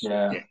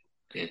 Yeah.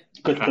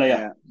 Good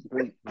player.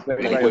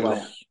 Very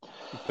well.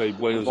 He played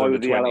Wales under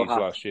 20s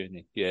last year.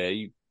 Yeah,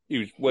 he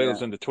was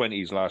Wales under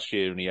 20s last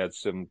year, and he had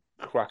some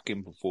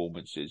cracking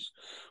performances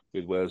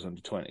with Wales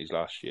under 20s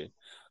last year.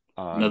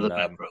 And, another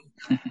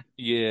backrow.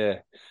 Yeah.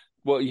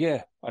 Well,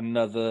 yeah,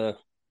 another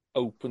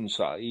open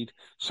side.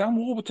 Sam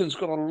Warburton's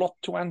got a lot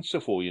to answer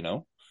for,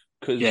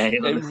 because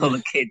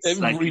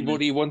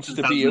everybody wants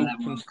to be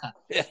open.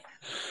 Yeah.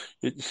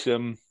 It's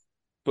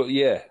but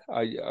yeah,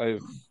 I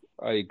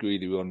agree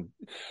with you on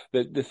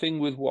the thing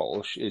with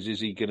Walsh is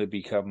he going to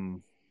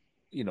become,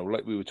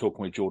 like we were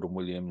talking with Jordan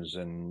Williams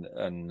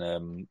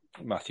and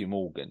Matthew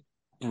Morgan,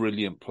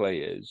 brilliant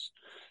players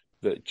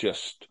that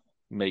just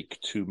make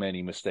too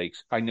many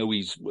mistakes. I know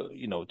he's,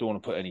 don't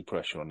want to put any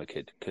pressure on the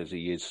kid because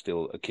he is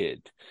still a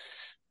kid,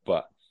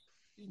 but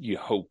you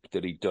hope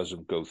that he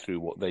doesn't go through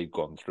what they've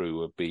gone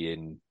through of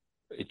being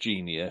a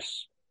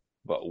genius,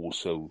 but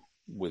also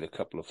with a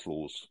couple of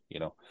flaws.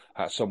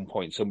 At some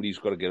point, somebody's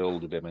got to get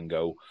hold of him and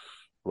go,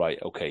 right,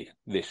 okay,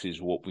 this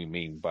is what we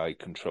mean by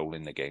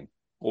controlling the game.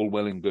 All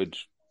well and good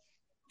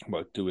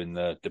about doing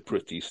the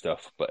pretty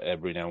stuff, but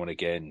every now and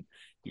again,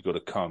 you've got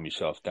to calm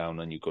yourself down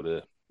and you've got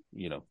to,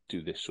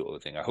 do this sort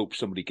of thing. I hope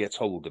somebody gets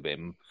hold of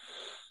him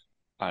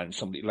and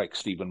somebody like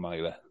Stephen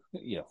Myler,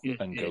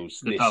 and goes,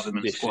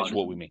 this is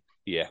what we mean.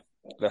 Yeah,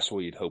 that's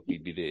what you'd hope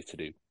he'd be there to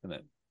do, isn't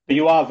it? But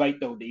you are right,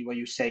 though, Lee, what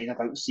you're saying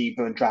about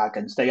Zebra and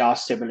Dragons. They are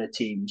similar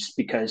teams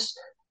because,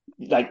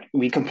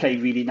 we can play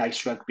really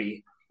nice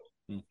rugby.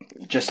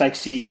 Just like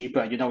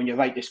Zebra, and you're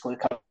right, they scored a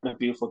couple of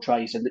beautiful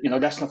tries. And,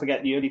 let's not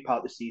forget the early part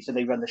of the season,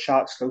 they run the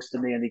Sharks close to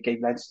me and they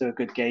gave Leinster a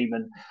good game.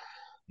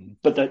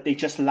 But they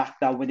just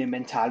lacked that winning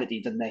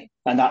mentality, didn't they?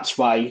 And that's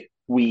why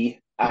we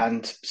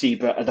and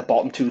Zebra are the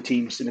bottom two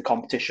teams in the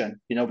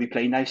competition. We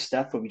play nice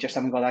stuff, but we just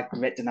haven't got that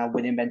grit and that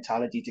winning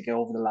mentality to get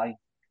over the line,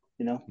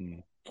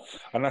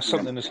 And that's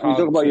something that's hard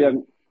you talk about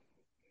to...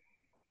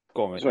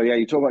 Go on, mate. Sorry,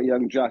 you talk about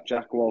young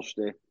Jack Walsh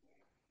there.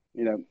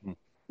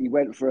 He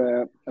went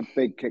for a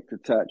big kick to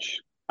touch,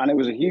 and it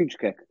was a huge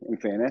kick, in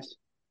fairness.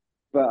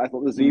 But I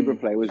thought the Zebra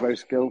player was very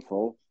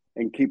skillful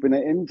in keeping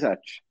it in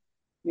touch.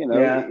 He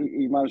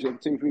managed to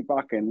get 2 feet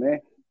back in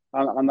there,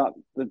 and that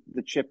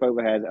the chip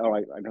overhead. All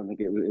right, I don't think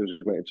it was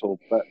great at all.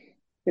 But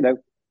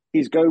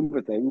he's going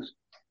for things.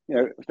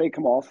 If they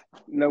come off,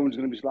 no one's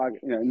going to be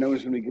slagging. No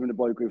one's going to be giving the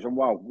boy grief. And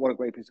wow, what a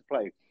great piece of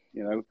play.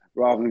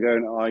 Rather than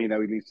going, he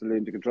needs to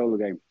learn to control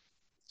the game.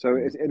 So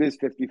it is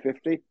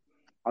 50-50,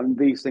 and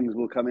these things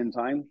will come in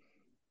time.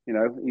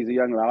 He's a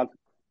young lad,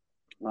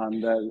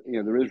 and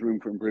there is room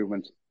for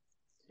improvement.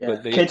 Yeah.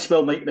 But kids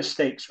will make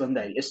mistakes, won't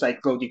they? It's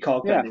like Brody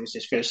Coggan, who was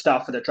his first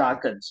start for the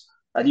Dragons,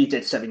 and he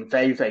did something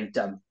very, very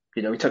dumb.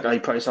 He took Ali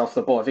Price off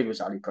the ball. I think it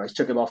was Ali Price.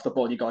 Took him off the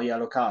ball. He got a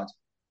yellow card.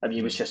 I mean,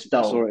 he was just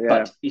dull.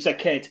 But he's a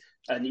kid,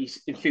 and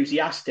he's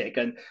enthusiastic,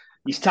 and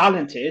he's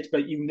talented.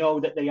 But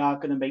that they are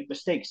going to make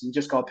mistakes, and you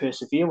just got to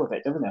persevere with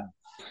it, haven't you?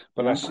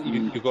 But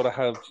you've got to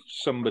have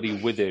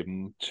somebody with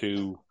him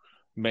to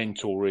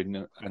mentor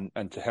in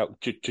and to help.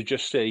 To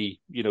just say,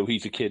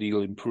 he's a kid,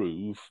 he'll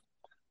improve.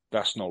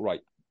 That's not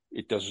right.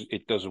 It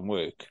doesn't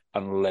work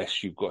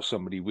unless you've got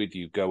somebody with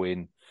you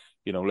going,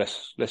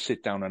 let's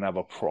sit down and have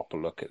a proper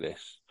look at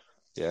this.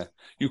 Yeah,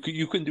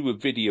 you can do a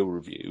video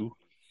review,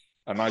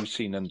 and I've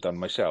seen them done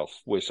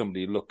myself, where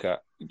somebody look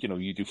at,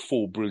 you do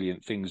 4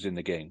 brilliant things in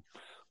the game.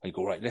 I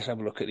go, right, let's have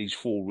a look at these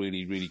 4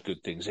 really, really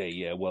good things. Hey,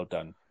 yeah, well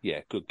done.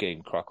 Yeah, good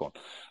game, crack on.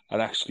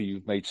 And actually,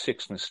 you've made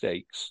 6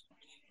 mistakes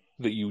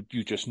that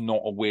you're just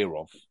not aware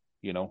of,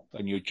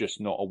 and you're just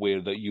not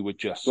aware that you were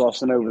just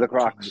glossing over the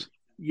cracks.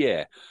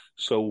 Yeah,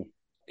 so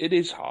it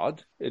is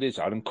hard. It is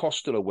hard. And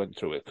Costello went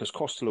through it, because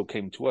Costello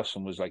came to us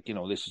and was like,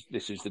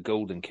 this is the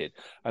golden kid.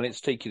 And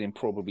it's taken him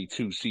probably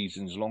 2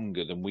 seasons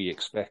longer than we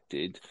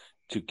expected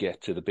to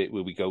get to the bit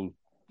where we go,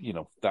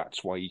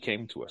 that's why he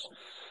came to us.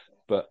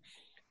 But,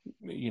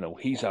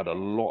 he's had a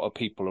lot of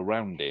people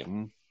around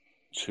him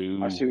to...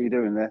 I see what you're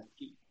doing there.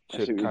 I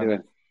see what you're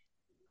doing.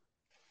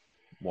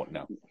 What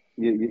now?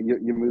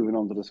 You're moving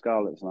on to the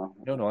Scarlets now.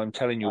 No, I'm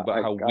telling you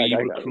about how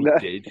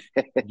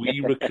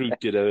we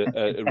recruited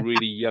a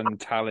really young,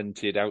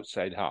 talented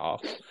outside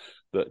half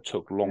that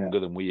took longer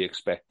than we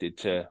expected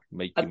to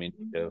make him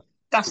into.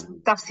 That's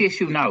the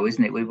issue now,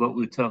 isn't it? With what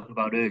we were talking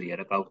about earlier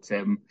about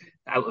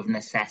out of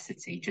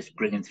necessity, just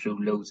bringing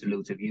through loads and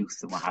loads of youth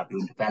and what have you,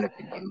 and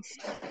developing youth.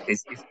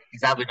 Is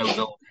having those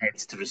old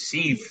heads to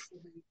receive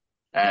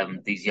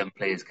these young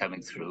players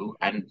coming through,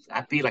 and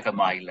I'd be like a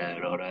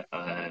Myler or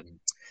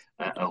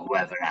or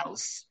whoever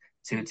else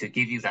to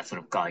give you that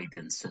sort of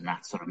guidance and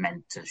that sort of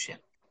mentorship.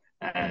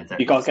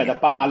 You got to get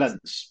a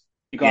balance.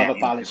 You got to have a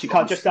balance. You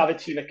can't just have a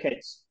team of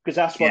kids, because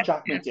that's what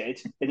Jackman did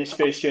in his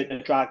first year at the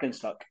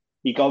Dragons. Look,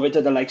 he got rid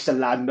of the likes of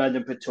Landman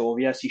and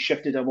Pretorius. He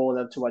shifted them all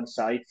up to one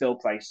side, Phil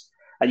Price,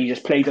 and he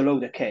just played a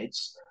load of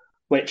kids,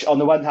 which on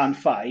the one hand,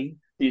 fine.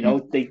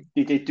 They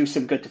did do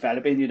some good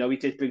developing. He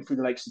did bring through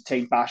the likes of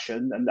Tane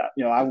Bashan and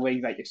Al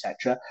Wainwright,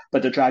 etc.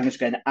 But the Dragons were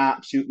getting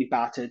absolutely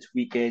battered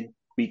week in,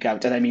 week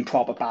out, and I mean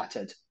proper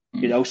battered.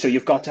 So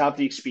you've got to have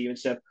the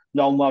experience of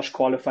non-Welsh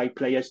qualified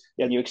players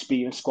and your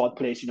experienced squad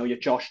players. Your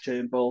Josh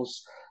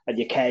Turnbulls and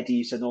your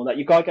Keddies and all that.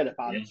 You've got to get a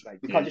balance right.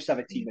 You can't just have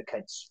a team of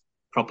kids.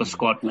 Proper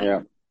squad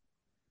player.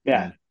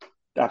 Yeah,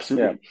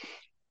 absolutely.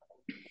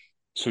 Yeah.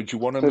 So do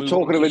you want to move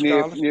talking of a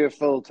near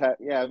full I was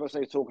going to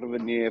say, talking of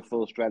a near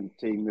full strength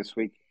team this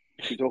week,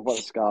 you talk about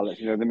the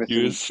Scarlets, they're missing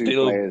You're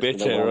still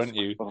bitter, aren't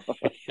you? Fun,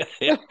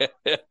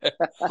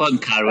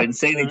 Carwyn,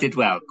 say they did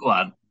well. Go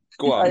on.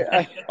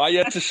 I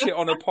had to sit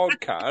on a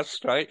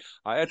podcast, right?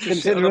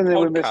 Considering they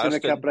were missing a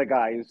couple of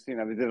guys, they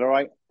did all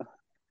right.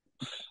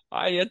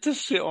 I had to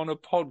sit on a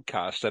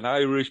podcast, an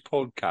Irish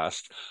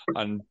podcast,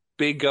 and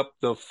big up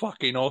the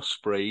fucking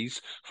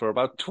Ospreys for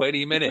about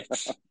 20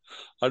 minutes.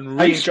 And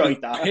I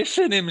enjoyed that.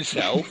 Pissing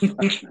himself.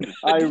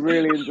 I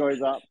really enjoyed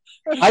that.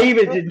 I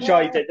even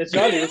enjoyed it as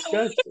well. It was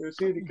good. It was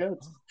really good.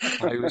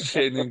 I was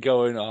sitting and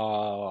going,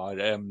 I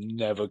am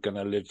never going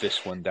to live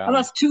this one down. Well,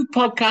 that's 2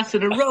 podcasts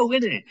in a row,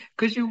 isn't it?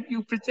 Because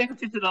you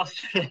predicted an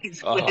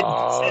Australians win.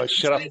 Oh,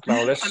 shut up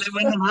now. And I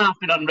went and half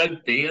it on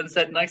rugby and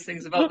said nice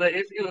things about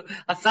it.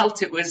 I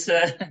felt it was...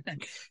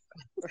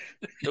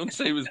 Don't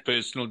say it was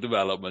personal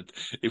development.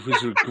 It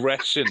was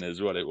regression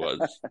is what it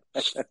was.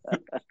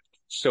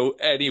 So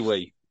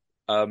anyway,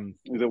 you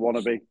don't want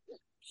to be.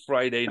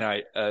 Friday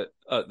night at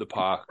the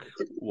park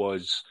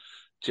was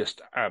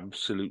just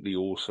absolutely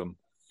awesome.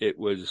 It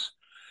was,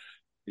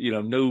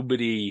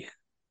 nobody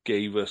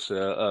gave us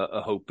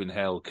a hope in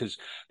hell, because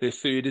they're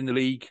third in the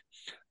league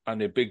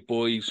and they're big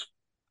boys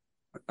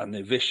and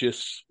they're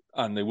vicious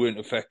and they weren't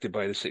affected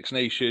by the Six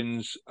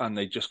Nations and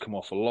they just come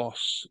off a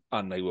loss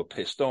and they were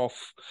pissed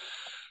off.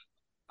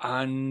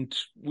 And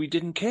we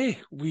didn't care.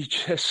 We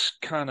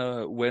just kind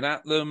of went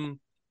at them.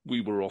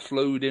 We were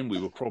offloading. We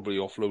were probably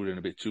offloading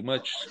a bit too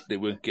much. They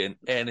weren't getting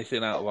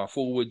anything out of our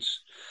forwards.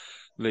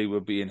 They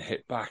were being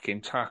hit back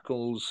in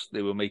tackles.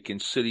 They were making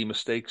silly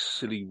mistakes,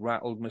 silly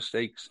rattled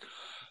mistakes.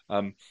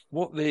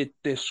 What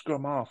their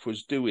scrum half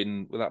was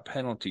doing with that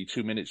penalty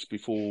 2 minutes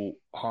before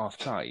half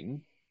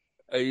time,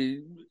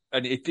 and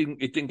it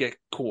didn't get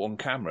caught on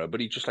camera,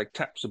 but he just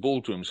taps the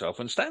ball to himself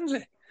and stands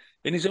it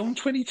in his own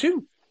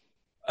 22.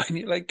 And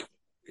you're like,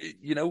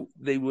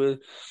 they were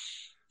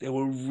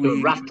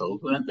really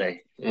rattled, weren't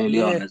they?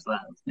 Early on as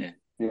well.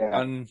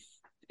 Yeah. And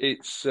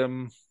it's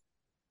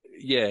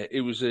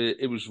it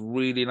was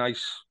really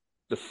nice.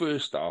 The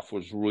first half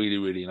was really,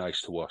 really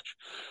nice to watch.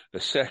 The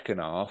second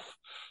half,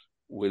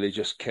 where they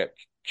just kept,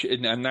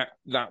 and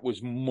that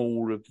was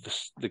more of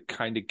the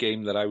kind of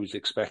game that I was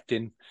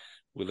expecting,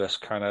 with us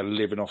kind of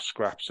living off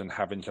scraps and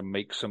having to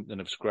make something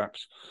of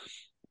scraps.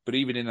 But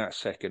even in that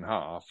second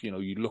half,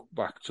 you look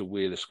back to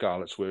where the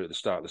Scarlets were at the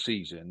start of the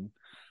season,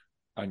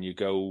 and you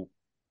go,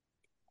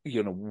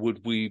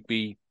 would we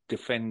be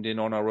defending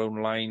on our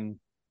own line?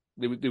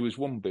 There was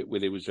one bit where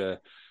there was a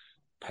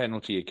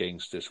penalty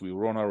against us. We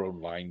were on our own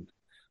line,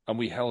 and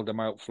we held them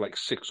out for like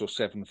 6 or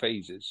 7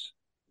 phases.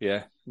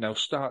 Yeah. Now,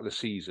 start of the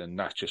season,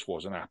 that just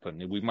wasn't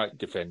happening. We might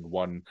defend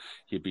 1.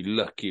 You'd be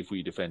lucky if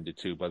we defended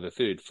 2. By the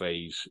 3rd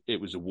phase,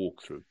 it was a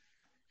walkthrough.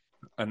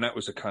 And that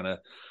was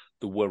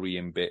the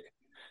worrying bit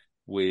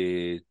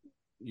where,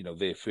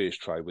 their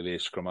first try with their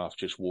scrum half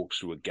just walks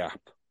through a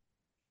gap.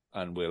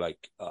 And we're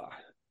like,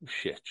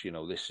 shit,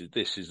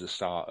 this is the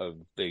start of,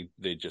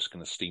 they're just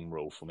going to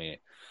steamroll from here.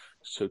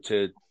 So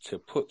to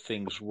put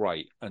things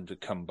right and to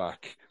come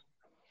back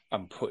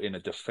and put in a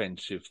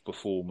defensive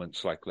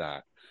performance like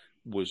that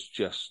was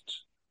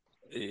just,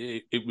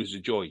 it was a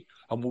joy.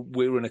 And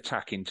we're an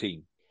attacking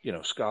team.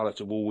 Scarlets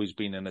have always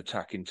been an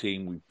attacking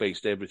team. We've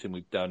based everything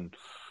we've done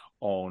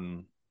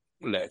on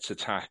let's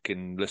attack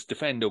and let's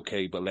defend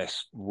okay, but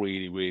let's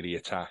really, really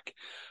attack.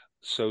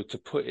 So to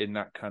put in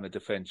that kind of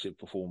defensive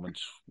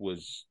performance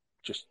was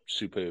just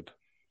superb.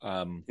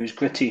 It was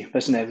gritty,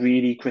 wasn't it?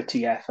 Really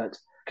gritty effort.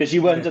 Because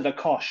you were under the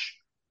cosh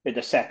in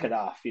the second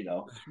half,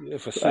 Yeah,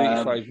 for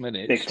 35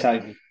 minutes. Big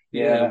time.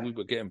 Yeah, we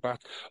were getting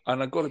back.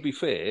 And I've got to be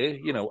fair,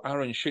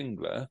 Aaron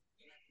Shingler,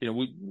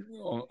 we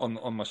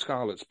on my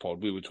Scarlets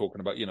pod, we were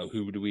talking about,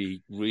 who do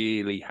we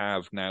really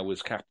have now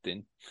as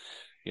captain?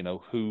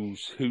 Who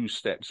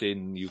steps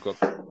in? You've got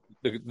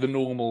the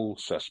normal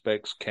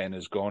suspects. Ken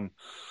has gone.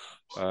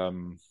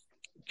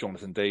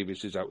 Jonathan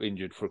Davis is out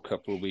injured for a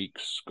couple of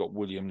weeks. Scott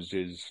Williams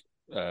is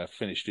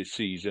finished his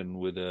season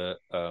with a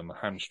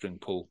hamstring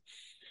pull.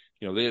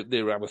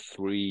 They're our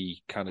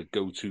 3 kind of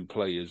go-to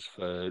players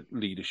for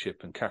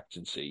leadership and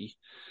captaincy.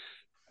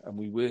 And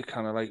we were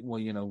kind of like, well,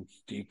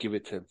 do you give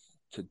it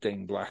to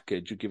Dane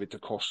Blackett? Do you give it to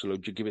Costello?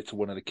 Do you give it to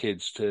one of the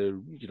kids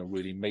to,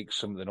 really make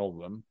something of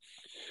them?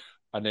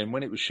 And then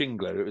when it was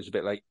Shingler, it was a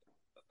bit like,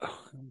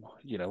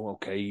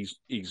 okay,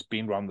 he's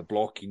been around the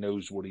block. He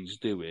knows what he's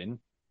doing.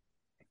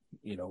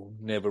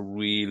 Never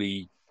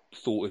really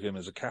thought of him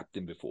as a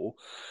captain before.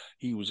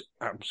 He was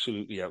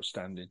absolutely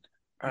outstanding.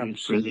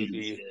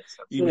 Absolutely.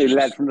 He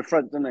led from the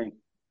front, didn't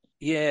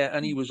he? Yeah,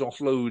 and he was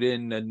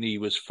offloading and he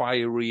was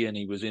fiery and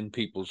he was in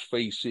people's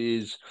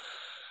faces.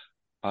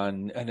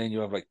 And then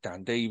you have like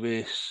Dan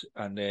Davis,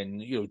 and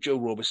then, Joe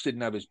Roberts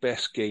didn't have his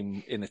best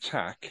game in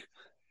attack,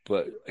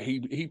 but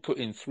he put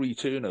in 3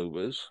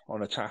 turnovers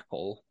on a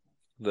tackle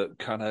that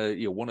kind of,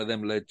 one of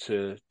them led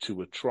to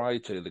a try,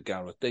 to the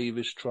Gareth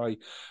Davis try,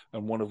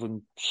 and one of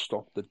them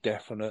stopped the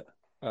definite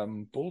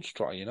Bulls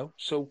try,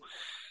 So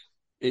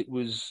it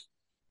was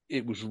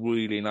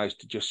really nice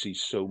to just see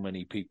so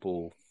many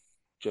people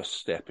just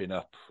stepping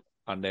up,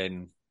 and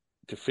then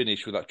to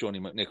finish with that Johnny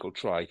McNichol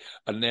try,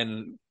 and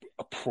then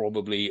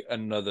probably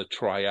another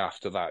try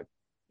after that,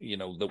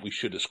 that we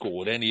should have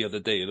scored any other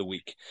day of the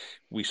week.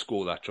 We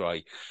score that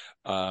try.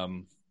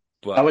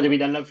 But that would have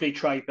been a lovely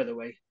try, by the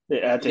way.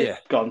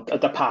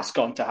 The pass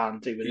gone to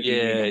hand.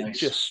 Really nice.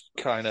 Just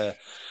kind of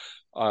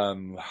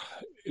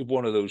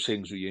one of those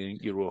things where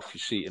you're off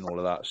your seat and all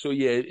of that. So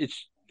yeah,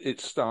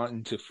 it's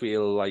starting to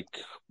feel like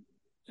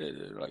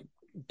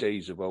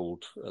days of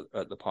old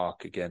at the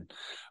park again,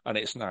 and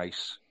it's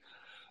nice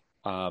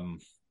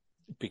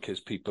because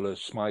people are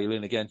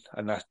smiling again,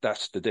 and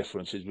that's the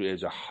difference.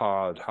 It's a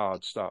hard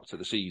start to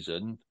the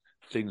season.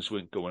 Things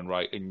weren't going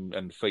right,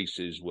 and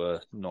faces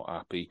were not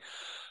happy.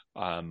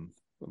 And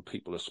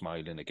people are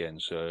smiling again,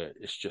 so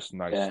it's just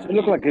nice. Yeah, it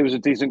looked like it was a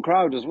decent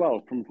crowd as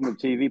well from a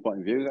TV point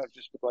of view. That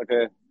just looked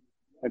like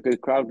a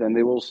good crowd. Then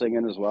they were all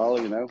singing as well,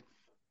 It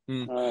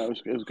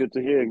was good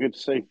to hear and good to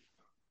see.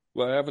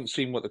 Well, I haven't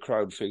seen what the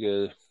crowd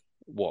figure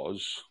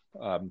was,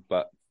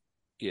 but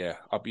yeah,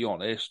 I'll be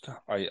honest.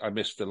 I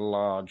missed a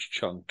large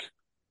chunk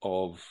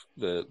of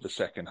the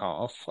second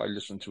half. I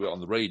listened to it on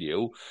the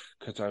radio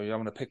because I'm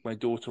going to pick my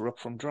daughter up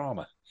from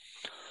drama.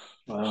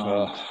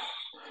 Wow.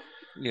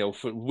 So,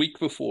 for a week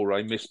before,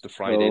 I missed the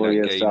Friday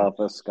night game. Yourself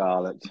a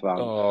Scarlets fan.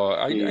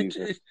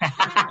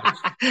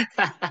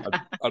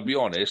 I'll be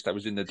honest. I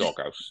was in the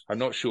doghouse. I'm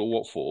not sure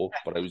what for,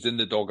 but I was in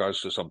the doghouse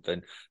for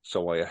something.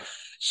 I'll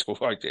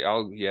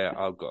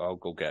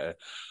go get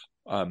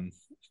her.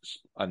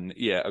 And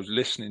yeah, I was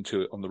listening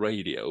to it on the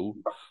radio,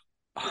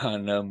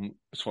 and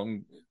so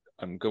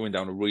I'm going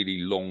down a really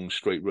long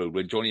straight road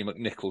when Johnny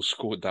McNichol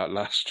scored that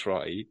last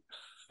try.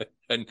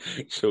 And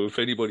so if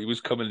anybody was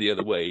coming the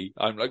other way,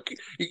 I'm like,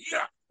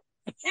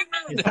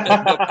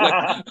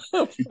 I'll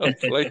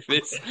play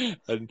this.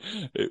 And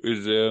it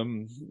was a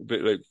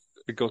bit like,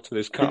 I got to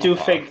this car. I do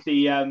think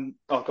the...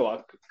 go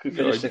on. Could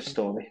finish this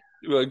story.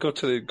 I got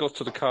to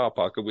the car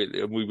park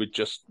and we were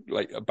just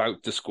like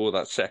about to score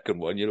that second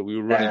one. You know, we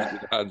were running through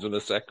the hands on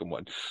the second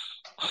one,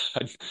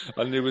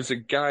 and there was a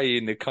guy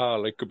in the car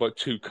like about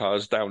 2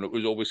 cars down that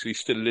was obviously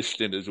still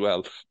listening as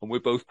well, and we're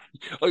both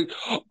like,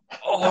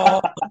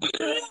 oh.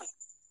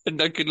 And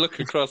I could look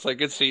across, I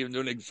could see him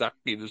doing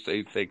exactly the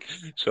same thing.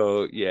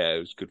 So, yeah, it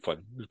was good fun.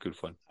 It was good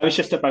fun. I was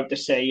just about to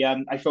say,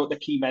 I thought the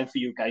key men for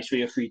you guys were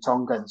your 3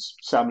 Tongans,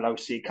 Sam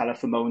Lousy,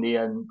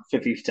 Calafamoni and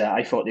Fifita.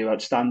 I thought they were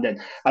outstanding.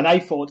 And I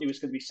thought it was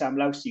going to be Sam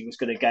Lousy who was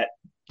going to get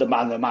the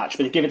man of the match,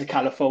 but they gave it to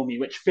Calafamoni,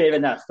 which fair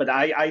enough. But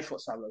I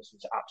thought Sam Lousy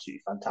was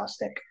absolutely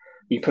fantastic.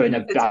 He put in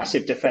a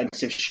massive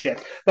defensive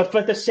shift. But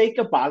for the sake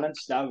of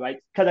balance now, right,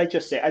 can I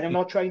just say, and I'm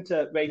not trying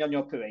to rain on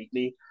your parade,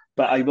 Lee,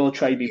 but I will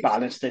try to be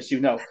balanced, as you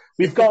know.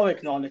 We've got to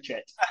acknowledge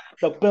it.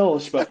 The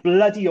Bills were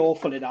bloody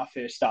awful in our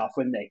first half,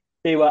 weren't they?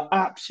 They were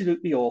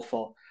absolutely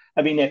awful.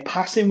 I mean, their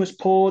passing was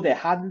poor, their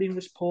handling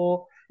was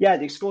poor. Yeah,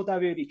 they scored that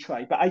early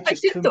try, but I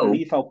just couldn't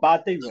believe how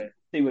bad they were.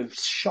 They were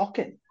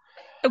shocking.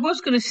 I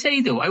was going to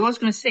say,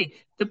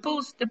 the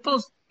Bulls,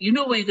 you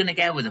know what you're going to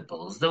get with the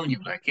Bulls, don't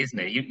you, like, isn't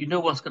it? You know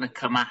what's going to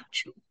come at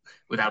you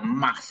with that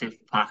massive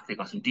pack. They've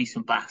got some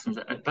decent backs,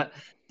 but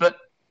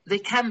they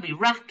can be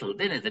rattled,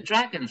 innit? The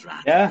Dragons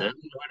rattled them.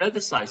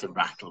 Other sides have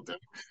rattled them.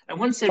 And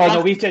once they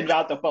no, we didn't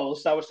rattle the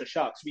Bulls. That was the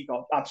Sharks. We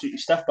got absolutely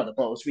stuffed by the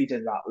Bulls. We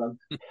didn't rattle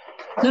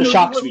them.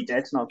 Sharks we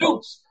did, not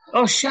Bulls.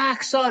 Oh,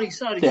 Sharks. Sorry.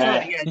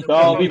 Yeah.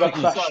 We were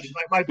crushed. Sorry.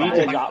 My bad. We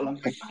didn't rattle them.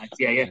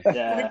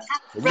 Yeah.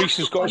 Reese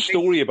has got a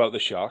story about the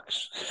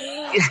Sharks.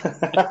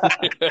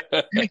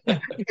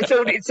 It's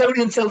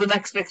only until the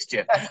next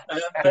fixture.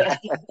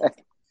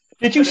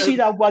 Did you see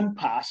that one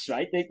pass,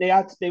 right?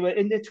 They were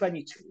in their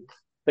 22.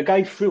 The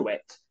guy threw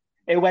it.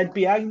 It went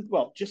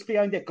just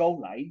behind their goal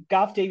line.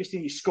 Gav Davis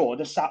nearly scored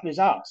and sat with his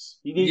ass.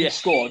 He nearly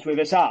scored with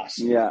his ass.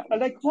 Yeah. I'm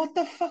like, what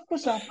the fuck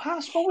was that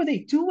pass? What were they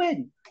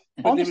doing?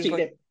 Honestly,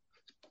 they're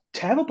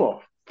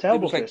terrible.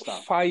 Terrible first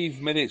half.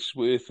 5 minutes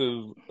worth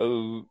of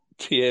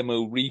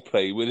TMO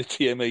replay with a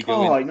TMA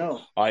going, oh, I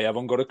know. I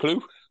haven't got a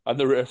clue. And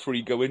the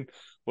referee going,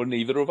 well,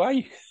 neither have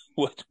I.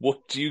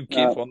 What do you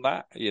give on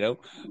that? You know,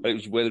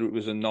 whether it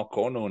was a knock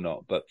on or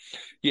not. But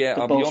yeah,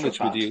 I'll be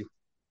honest with you.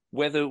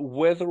 Whether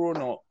or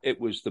not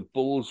it was the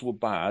Bulls were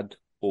bad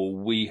or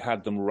we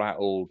had them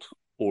rattled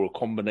or a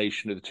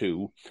combination of the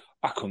two,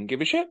 I couldn't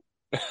give a shit.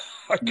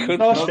 I couldn't.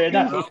 No, fair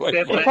enough.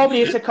 It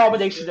probably is a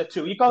combination of the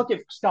two. You've got to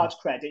give Stars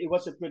credit. It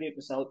was a brilliant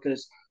result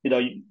because, you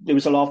know, there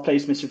was a lot of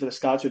players missing for the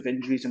Stars with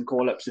injuries and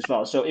call-ups as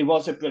well. So it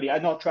was a brilliant...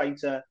 I'm not trying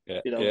to,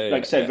 like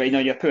I said, rain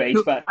on your parade,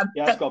 but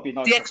it's got to be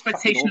nice. The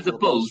expectation of the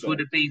Bulls would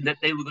have been that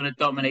they were going to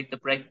dominate the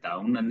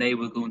breakdown and they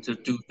were going to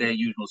do their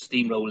usual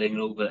steamrolling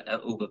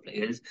over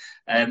players.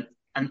 And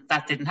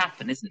that didn't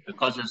happen, isn't it?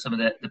 Because of some of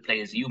the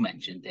players you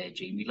mentioned there,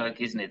 Jamie,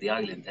 like, isn't it, the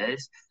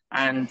Islanders?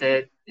 And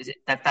is it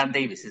that Dan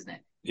Davis, isn't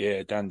it?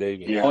 Yeah, Dan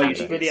Davis. Yeah. Oh, he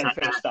was brilliant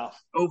first stuff.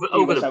 Over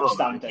the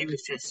ball.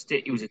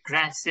 He was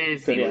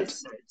aggressive. Brilliant. He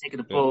was taking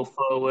the ball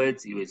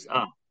forwards. He was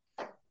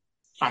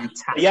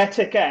fantastic. Yet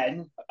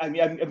again, I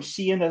mean, I'm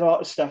seeing a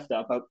lot of stuff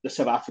there about the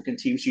South African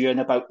teams, hearing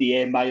about the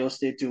air miles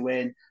they're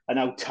doing and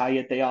how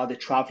tired they are. They're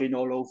travelling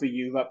all over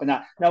Europe. And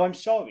that. Now, I'm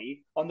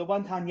sorry. On the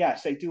one hand,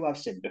 yes, I do have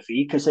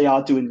sympathy because they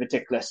are doing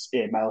ridiculous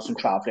air miles and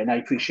travelling. I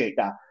appreciate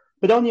that.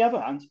 But on the other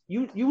hand,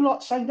 you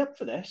lot signed up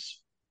for this.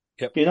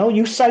 Yep. You know,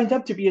 you signed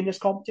up to be in this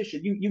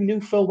competition. You knew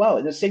full well.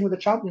 And the same with the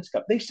Champions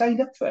Cup. They signed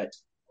up for it.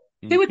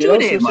 They were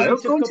doing air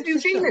miles going to New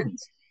Zealand.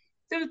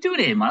 They were doing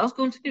air miles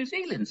going to New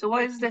Zealand. So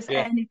why is this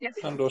any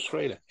different? And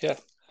Australia, yeah.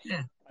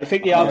 I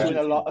think they are doing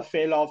a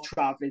fair lot of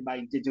travelling,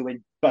 mind. They're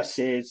doing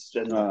buses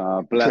and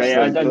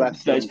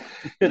bless them.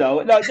 You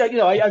know,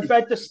 I've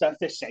read the stuff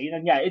they're saying,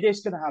 and yeah, it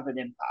is going to have an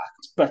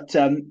impact. But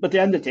at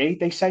the end of the day,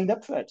 they signed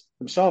up for it.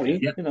 I'm sorry,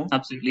 you know,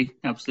 absolutely.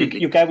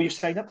 You get what you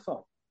signed up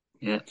for.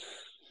 Yeah.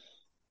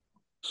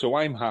 So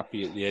I'm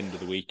happy at the end of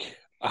the week,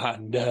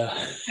 and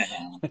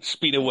it's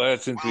been a while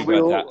since we've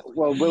had that.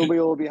 Well, will we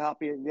all be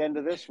happy at the end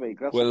of this week?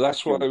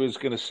 That's what I was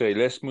going to say.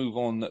 Let's move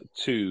on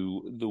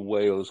to the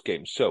Wales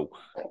game. So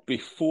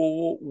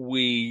before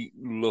we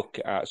look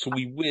at, so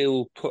we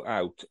will put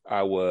out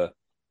our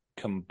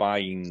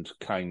combined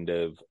kind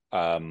of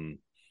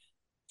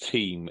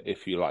team,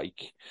 if you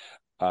like.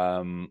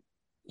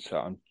 So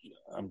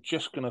I'm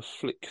just going to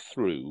flick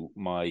through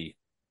my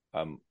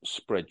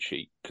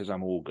spreadsheet because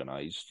I'm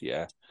organised,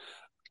 to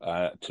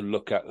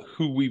look at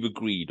who we've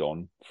agreed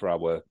on for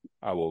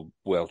our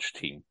Welsh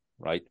team,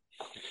 right?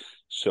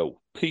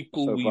 So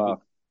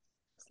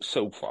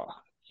so far,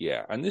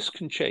 and this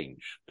can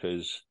change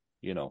because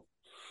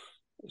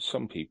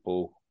some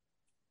people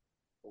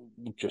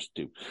just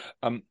do.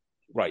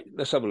 Right,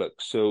 let's have a look.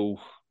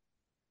 So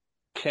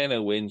Ken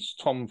Owens,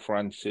 Tom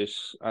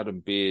Francis,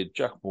 Adam Beard,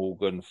 Jack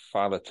Morgan,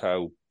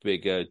 Faletau,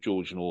 Bigger,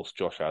 George North,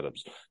 Josh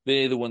Adams.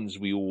 They're the ones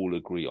we all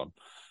agree on,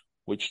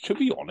 which, to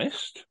be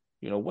honest,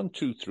 1,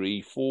 2,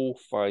 3, 4,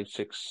 5,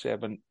 6,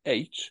 7,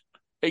 8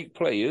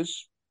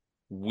 players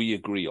we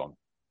agree on.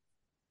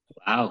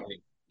 Wow.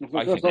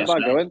 I think that's not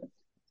bad going.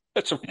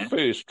 That's a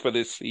first for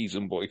this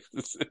season, boys.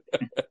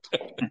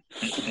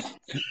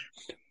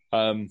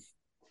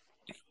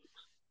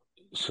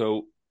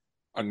 So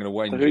I'm going to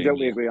wind. So who don't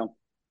we agree on?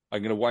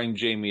 I'm going to wind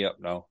Jamie up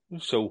now.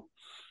 So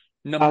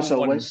number As one,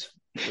 always.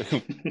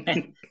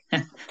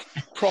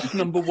 prop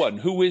number one.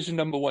 Who is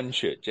number one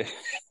shirt?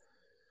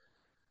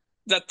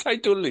 That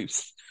title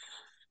loose.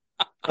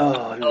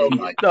 Oh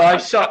my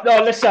God.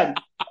 No, listen.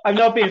 I'm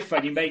not being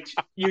funny, mate.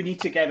 You need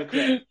to get a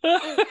grip.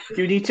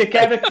 You need to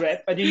get a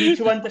grip, and you need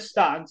to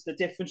understand the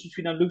difference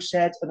between a loose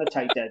head and a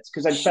tight head.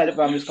 Because I'm fed up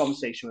having this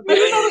conversation with you.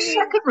 You're not a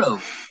second row.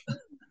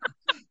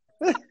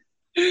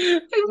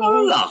 You're not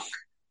a lock.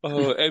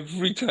 Oh,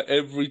 every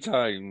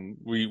time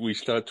we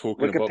start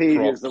talking about props,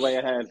 Wikipedia's the way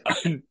ahead.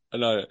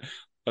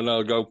 and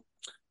I'll go.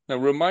 Now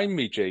remind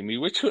me, Jamie,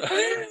 which one?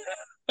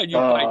 And you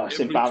it's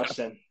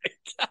embarrassing.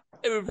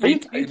 Are you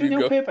doing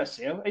it on purpose,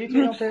 Are you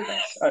doing it on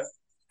purpose?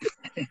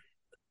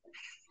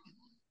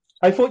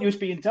 I thought you was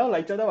being dull.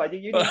 I don't know. I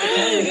think you need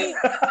to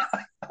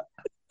tell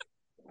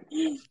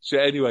me. So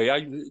anyway,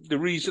 the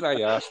reason I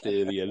asked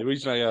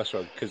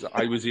because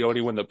I was the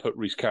only one that put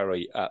Rhys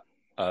Carey at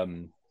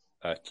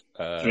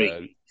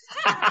 3.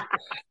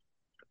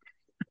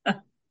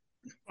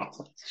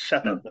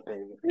 Shut up,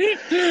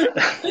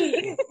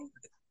 baby.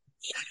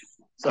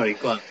 Sorry,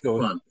 go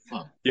on.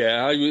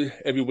 Yeah,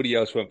 everybody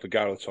else went for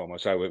Gareth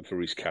Thomas. I went for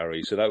Rhys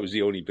Carey. So that was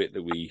the only bit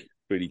that we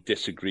really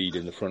disagreed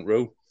in the front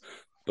row.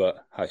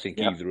 But I think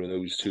either of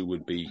those two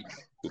would be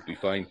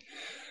fine.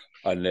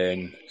 And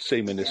then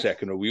same in the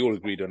second row. We all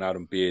agreed on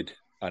Adam Beard.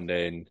 And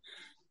then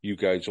you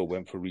guys all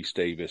went for Rhys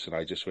Davis. And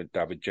I just went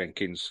David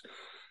Jenkins.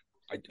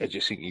 I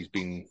just think he's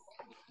been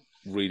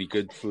really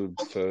good for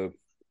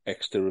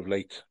Exeter of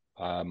late.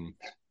 And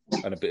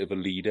a bit of a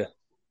leader.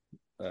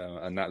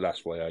 And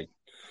that's why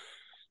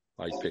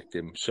I picked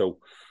him. So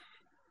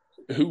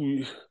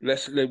we'll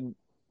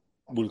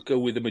go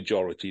with the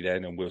majority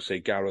then, and we'll say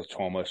Gareth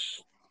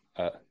Thomas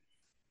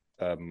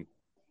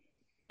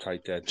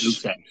tight head.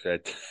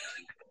 Said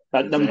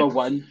at number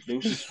one,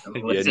 loose.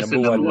 Yeah,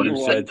 number one, you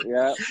said.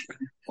 Yeah.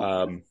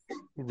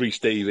 Rhys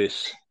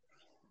Davis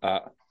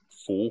at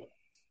 4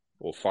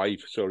 or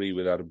 5, sorry,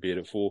 with Adam Beard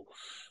at 4.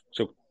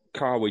 So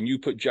Carwyn, you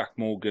put Jack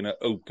Morgan at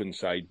open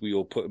side, we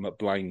all put him at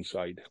blind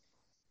side.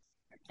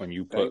 And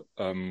you put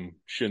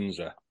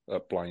Shinza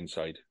at blind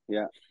side.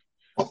 Yeah.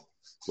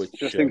 Which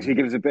just thinks he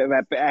gives a bit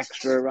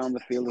extra around the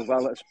field as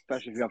well,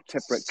 especially if you have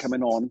Tipuric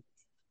coming on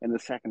in the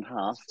second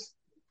half.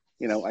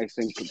 You know, I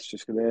think it's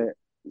just going to...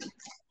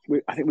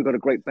 I think we've got a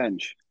great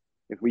bench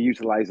if we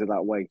utilise it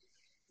that way.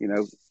 You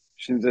know,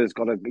 Shinza's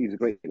he's a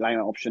great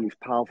line-out option. He's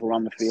powerful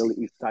around the field.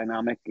 He's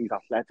dynamic. He's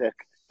athletic.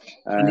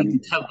 And he can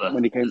cover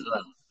when he came, as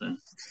well. So.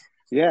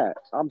 Yeah,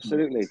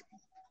 absolutely.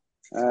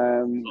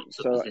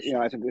 So you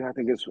know, I think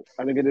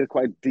it is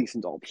quite a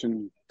decent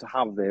option to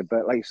have there.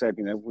 But like you said,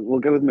 you know, we'll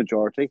go with the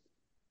majority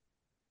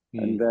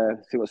and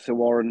see what Sir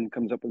Warren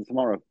comes up with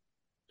tomorrow.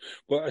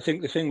 Well, I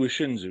think the thing with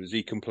Shinza is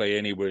he can play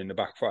anywhere in the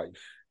back five.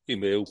 He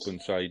can play open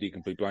side, he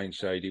can play blind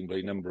side, he can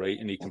play number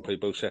 8, and he can play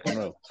both second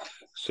row.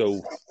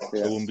 So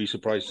I wouldn't be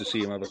surprised to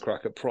see him have a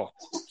crack at prop.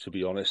 To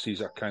be honest, he's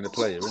that kind of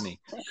player, isn't he?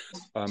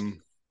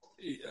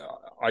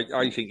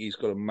 I think he's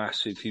got a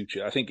massive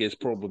future. I think his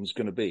problem's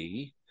going to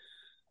be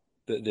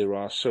that there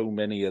are so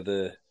many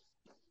other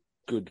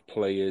good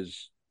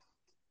players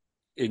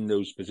in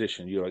those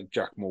positions. You know, like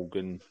Jack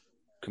Morgan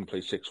can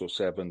play 6 or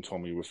 7.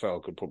 Tommy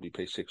Raffel could probably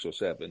play 6 or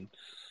 7.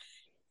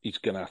 He's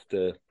going to have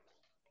to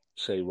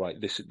say, right,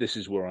 this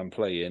is where I'm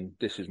playing.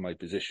 This is my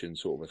position,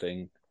 sort of a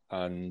thing,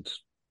 and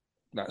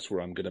that's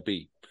where I'm going to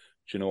be.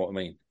 Do you know what I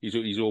mean?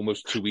 He's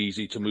almost too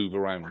easy to move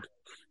around.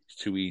 It's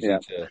too easy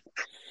to.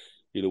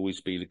 He'll always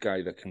be the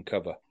guy that can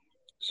cover.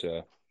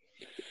 So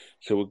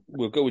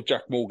we'll go with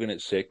Jack Morgan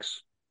at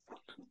 6.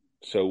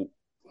 So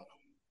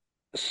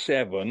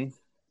 7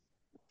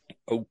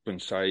 open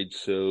side.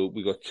 So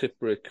we got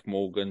Tipuric,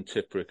 Morgan,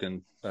 Tipuric,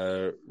 and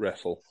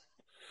Raffel.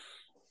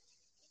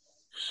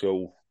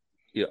 So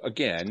yeah,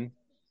 again,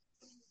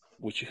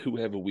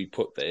 whoever we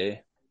put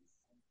there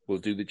will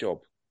do the job.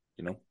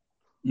 You know,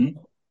 and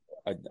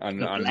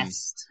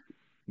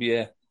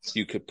yeah,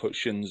 you could put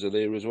Shinza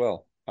there as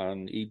well,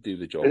 and he'd do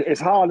the job. It's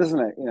hard, isn't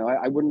it? You know,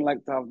 I wouldn't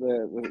like to have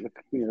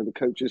the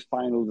coach's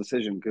final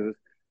decision because,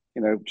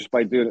 you know, just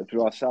by doing it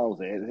through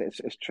ourselves,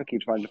 it's tricky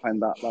trying to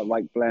find that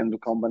right blend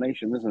of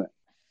combination, isn't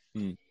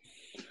it?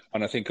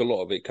 And I think a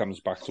lot of it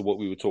comes back to what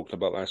we were talking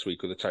about last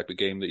week with the type of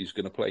game that he's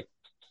going to play.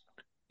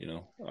 You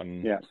know,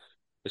 and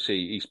I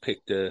see he's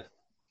picked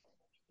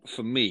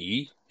for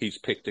me, he's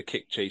picked a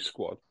kick chase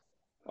squad.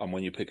 And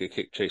when you pick a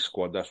kick chase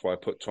squad, that's why I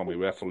put Tommy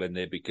Raffel in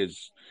there,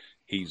 because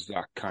he's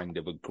that kind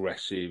of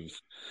aggressive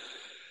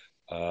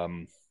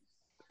kind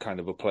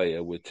of a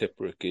player, where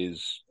Tipuric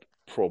is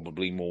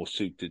probably more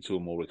suited to a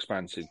more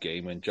expansive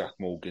game, and Jack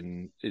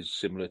Morgan is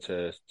similar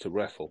to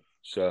Raffel.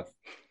 So,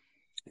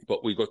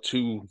 but we've got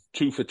two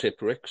for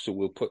Tipuric, so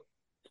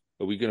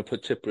are we going to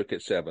put Tipuric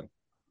at 7?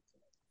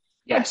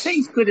 Yeah, I'd say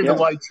he's good in the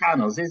wide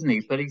channels, isn't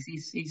he? But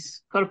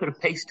he's got a bit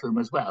of pace to him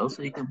as well,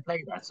 so he can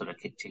play that sort of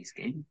kick chase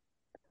game.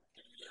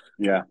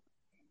 Yeah.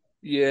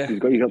 He's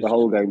got the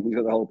whole game. He's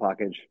got the whole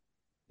package.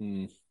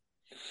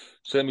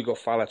 So then we got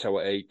Faletau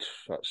at 8,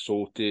 that's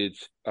sorted.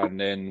 And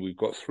then we've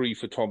got 3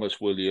 for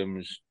Thomas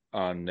Williams.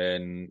 And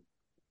then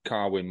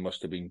Carwyn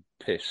must have been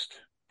pissed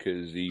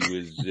because he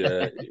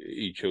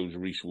chose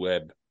Reece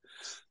Webb.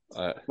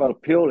 Well,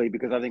 purely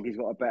because I think he's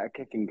got a better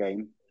kicking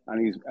game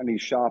and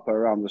he's sharper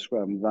around the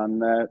scrum than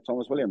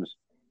Thomas Williams.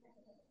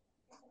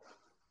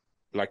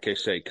 Like I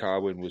say,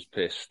 Carwyn was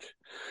pissed.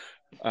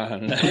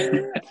 And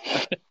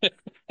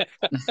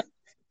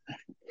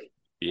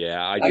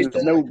yeah,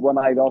 There's no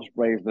one-eyed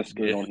osprey of the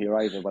skin on here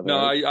either. By the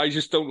way. I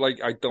just don't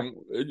like.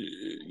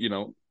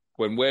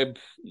 When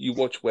you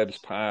watch Webb's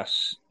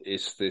pass,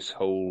 it's this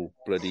whole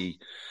bloody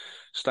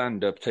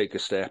stand up, take a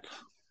step,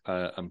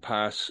 and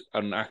pass.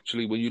 And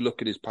actually, when you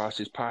look at his pass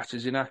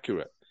is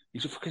inaccurate.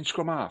 He's a fucking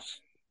scrum half,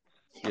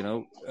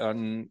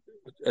 and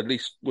at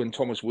least when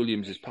Thomas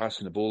Williams is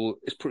passing the ball,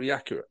 it's pretty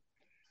accurate,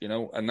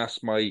 and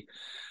that's my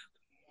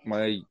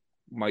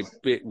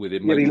bit with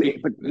him. Yeah,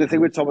 but the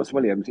thing with Thomas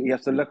Williams, he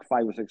has to look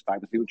 5 or 6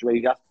 times to see which way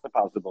he has to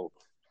pass the ball.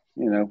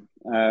 No,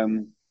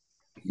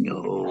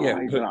 yeah,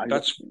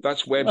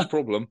 that's Webb's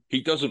problem.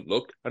 He doesn't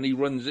look, and he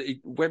runs.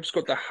 Webb's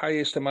got the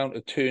highest amount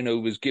of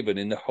turnovers given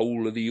in the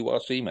whole of the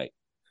URC, mate.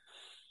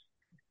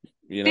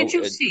 Did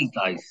you see,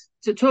 guys?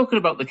 So talking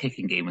about the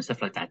kicking game and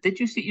stuff like that, did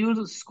you see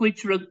the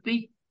Squidge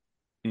Rugby?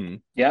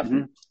 Yeah.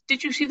 Mm-hmm.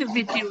 Did you see the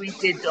video he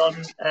did on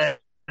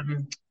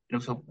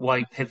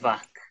why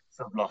Pivac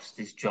sort of lost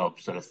his job,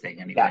 sort of thing,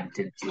 and he went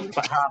into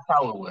about half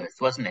hour worth,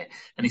 wasn't it?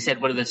 And he said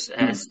one of the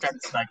stunts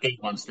in that game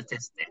on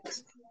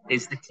statistics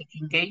is the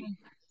kicking game,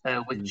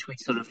 which we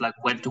sort of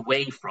went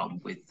away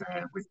from with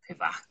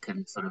Pivac,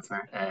 and sort of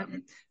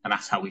and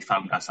that's how we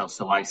found ourselves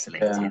so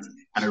isolated. Yeah.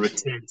 And a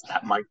return to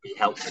that might be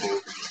helpful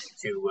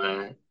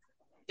to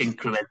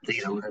increment the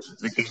game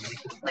we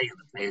can play and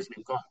the players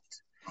we've got.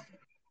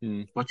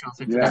 What do you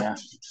think? Yeah.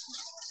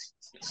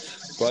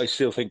 But I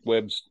still think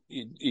Webb's,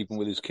 even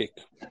with his kick,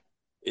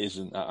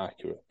 isn't that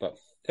accurate. But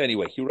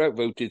anyway, you were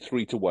outvoted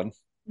 3-1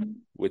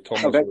 with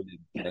Thomas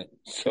Williams.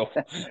 So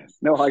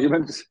no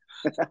arguments.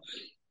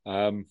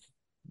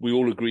 We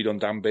all agreed on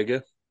Dan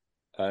Biggar.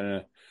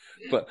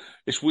 But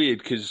it's weird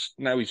because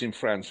now he's in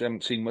France. I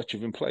haven't seen much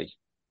of him play.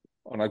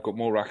 And I've got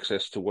more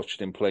access to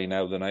watching him play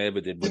now than I ever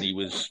did when he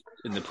was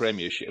in the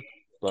Premiership.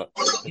 But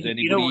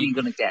you know what you're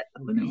going to get,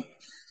 don't you?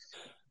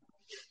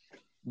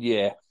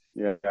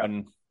 Yeah.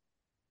 And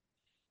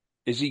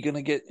is he going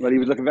to get... Well, he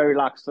was looking very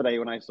lax today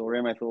when I saw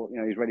him. I thought,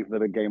 he's ready for the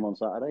big game on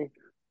Saturday.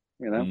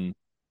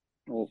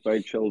 All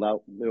very chilled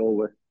out. They all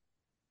were.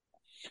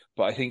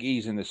 But I think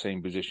he's in the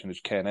same position as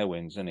Ken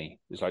Owens, isn't he?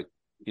 It's like,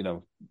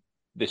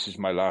 this is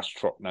my last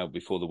trot now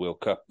before the World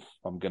Cup.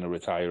 I'm going to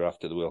retire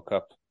after the World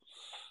Cup.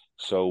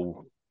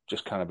 So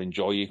just kind of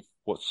enjoy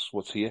what's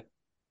here. Do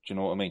you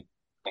know what I mean?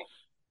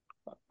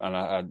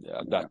 And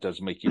that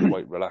does make you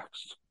quite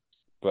relaxed.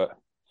 But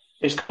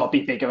it's got to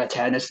be bigger at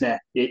 10, isn't it?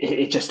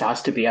 It just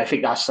has to be. I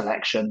think that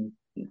selection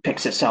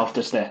picks itself,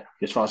 doesn't it?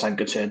 As far as I'm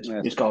concerned,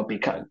 it's got to be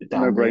cut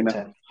down. No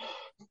brainer.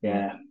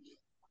 Yeah.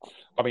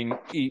 I mean,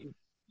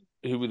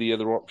 who were the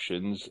other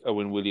options?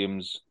 Owen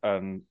Williams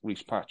and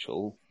Reece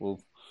Patchell.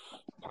 Well,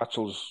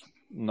 Patchell's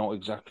not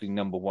exactly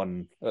number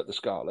one at the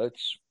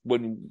Scarlets.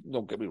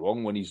 Don't get me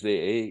wrong, when he's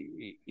there,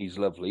 he's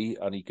lovely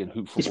and he can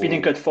hoop for. He's been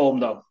in good form,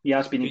 though. He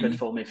has been in good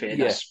form, in fairness.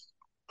 Yes,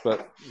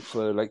 but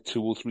for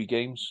 2 or 3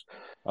 games.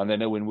 And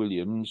then Owen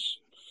Williams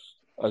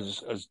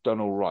has done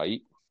all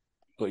right,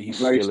 but he's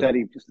very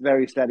steady, just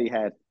very steady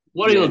head.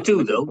 What he'll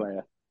do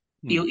though,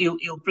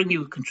 he'll bring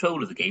you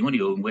control of the game, won't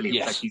he, Owen Williams?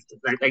 Yes.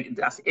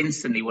 That's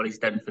instantly what he's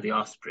done for the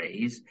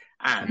Ospreys,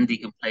 and he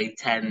can play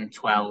 10,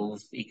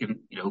 12. He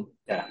can,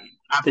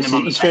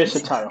 he's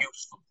versatile.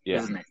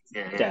 Isn't it?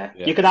 Yeah.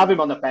 You can have him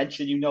on the bench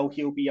and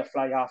he'll be a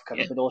fly half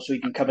cover, but also he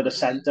can cover the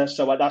centre.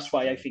 So that's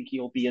why I think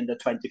he'll be in the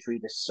 23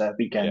 this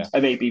weekend. Yeah. I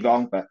may be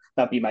wrong, but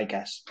that'd be my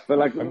guess. But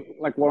like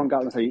Warren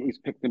Gatland said, he's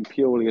picked him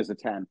purely as a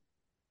 10.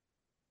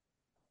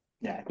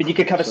 Yeah, but you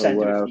could cover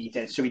centre if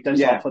needed, so he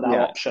does offer that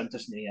option,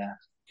 doesn't he? Yeah.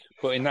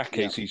 But in that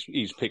case,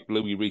 he's picked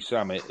Louis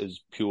Rees-Zammit as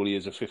purely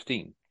as a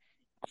 15.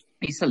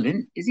 Is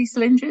he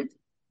still injured?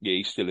 Yeah,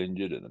 he's still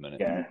injured at the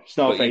minute. Yeah, it's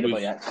not available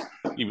yet.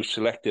 He was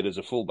selected as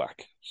a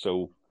fullback,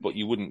 but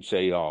you wouldn't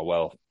say,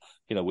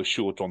 we're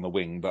short on the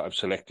wing, but I've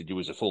selected you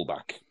as a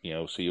fullback,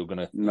 so you're going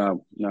to...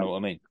 No. You know what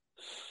I mean?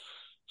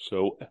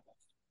 So,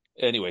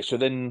 anyway, so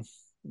then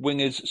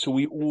wingers, so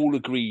we all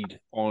agreed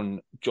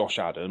on Josh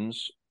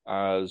Adams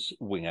as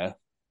winger.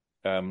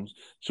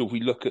 So if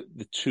we look at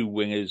the 2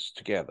 wingers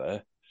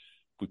together,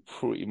 we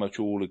pretty much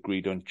all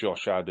agreed on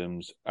Josh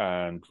Adams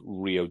and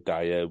Rio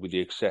Dyer, with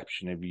the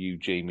exception of you,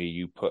 Jamie.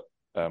 You put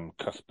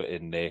Cuthbert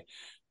in there,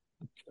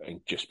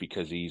 just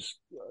because he's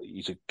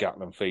a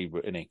Gatland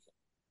favourite, isn't he?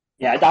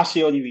 Yeah, that's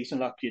the only reason.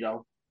 Look,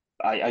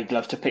 I'd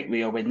love to pick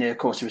Rio in there. Of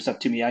course, if it was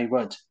up to me, I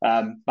would.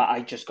 But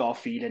I just got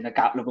a feeling that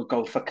Gatland would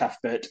go for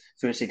Cuthbert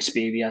for his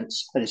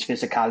experience and his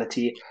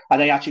physicality.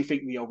 And I actually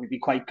think Rio would be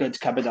quite good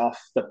coming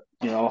off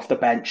the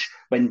bench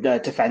when the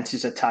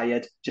defences are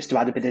tired, just to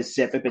add a bit of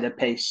zip, a bit of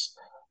pace.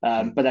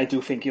 But I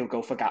do think he'll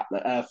go for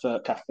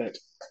Cuthbert.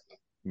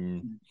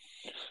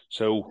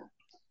 So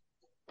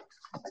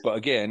But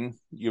again,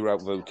 you're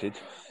outvoted.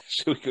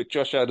 So we got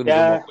Josh Adams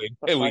Yeah, on one wing,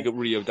 that's and we fine. got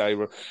Rio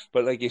Dyer.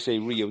 But like you say,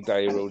 Rio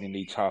Dyer only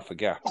needs half a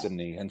gap, doesn't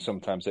he? And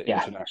sometimes at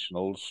Yeah.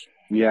 internationals,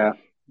 Yeah.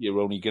 you're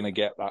only going to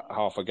get that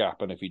half a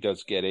gap. And if he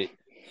does get it,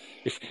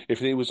 if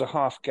there was a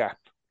half gap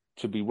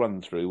to be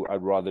run through,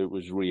 I'd rather it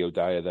was Rio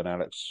Dyer than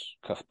Alex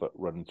Cuthbert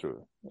run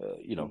through.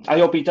 I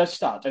hope he does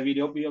start. I really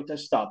hope he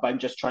does start. But I'm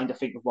just trying to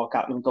think of what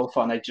Gatland will go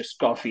for, and I just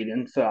got a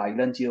feeling for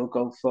Ireland he'll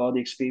go for the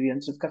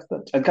experience of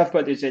Cuthbert. And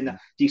Cuthbert is in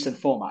decent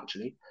form,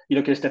 actually. You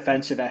look at his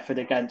defensive effort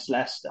against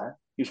Leicester;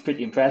 he was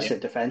pretty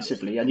impressive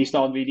defensively, and he's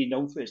not really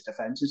known for his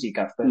defence, is he,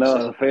 Cuthbert? No,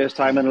 it's the first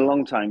time in a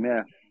long time.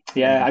 Yeah.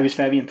 Yeah, I was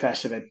very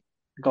impressed with him.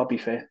 Got to be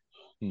fair.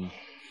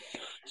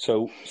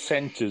 So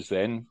centres,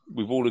 then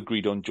we've all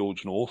agreed on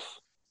George North,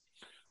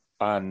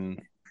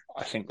 and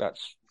I think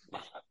that's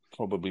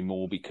probably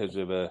more because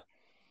of a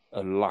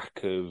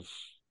lack of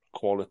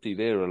quality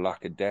there, a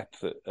lack of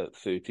depth at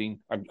 13.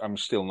 I'm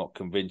still not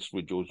convinced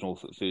with George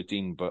North at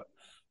 13, but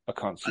I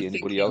can't see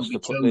anybody else to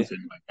put there.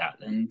 Like that,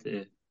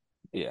 and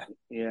Yeah.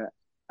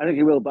 I think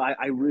he will, but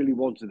I really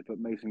wanted to put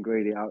Mason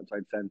Grady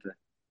outside centre,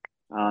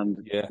 and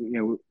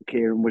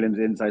Kieran Williams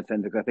inside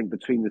centre, because I think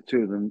between the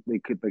two of them, they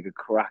could make a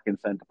cracking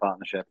centre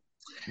partnership.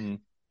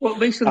 Well,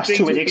 Mason Grady's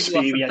too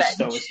inexperienced,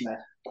 though, isn't it?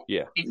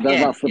 Yeah,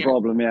 that's the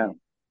problem. Yeah.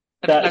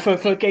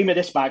 For a game of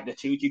this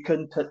magnitude, you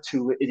couldn't put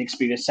two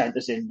inexperienced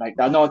centres in like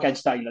that. Not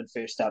against Ireland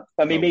first up.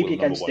 I mean, maybe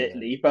against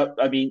Italy, but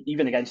I mean,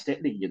 even against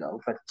Italy,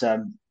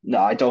 But no,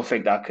 I don't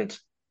think that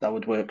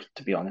would work,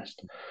 to be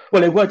honest.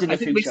 Well, it would in the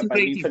future. Mason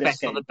Grady's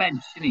best on the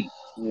bench, isn't he?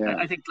 Yeah.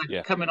 I think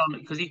coming on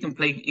because he can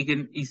play.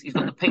 He's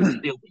got the pace to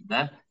be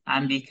there,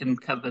 and he can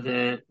cover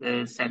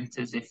the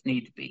centres if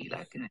need be.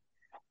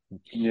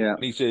 Yeah,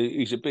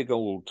 he's a big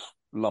old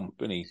lump,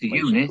 isn't he? He's a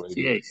unit.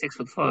 Yeah, he's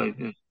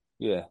 6'5".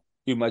 Yeah.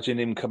 You imagine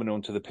him coming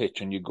onto the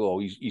pitch and you go,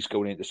 he's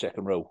going into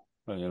second row.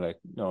 And you're like,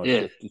 no,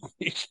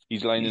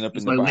 he's lining up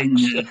in the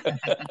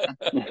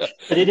backs.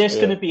 But it is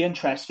going to be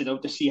interesting,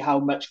 to see how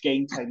much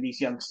game time these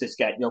youngsters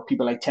get.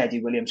 People like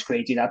Teddy Williams,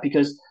 Grady, that,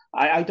 because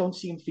I don't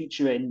see him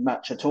featuring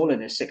much at all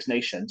in his Six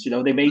Nations.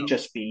 They may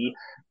just be,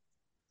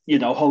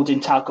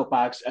 holding tackle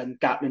bags and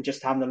Gatland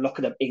just having a look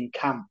at them in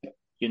camp.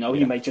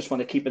 You may just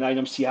want to keep an eye on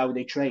them, see how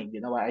they train.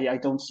 I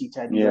don't see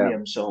Teddy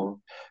Williams or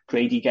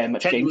Grady getting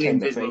much game time.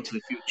 For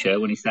the future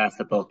when he starts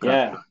to bulk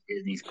up,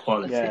 he's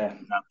quality,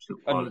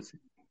 absolute quality.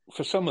 And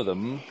for some of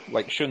them,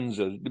 like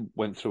Shunza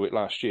went through it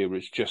last year,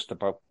 it's just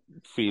about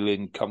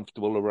feeling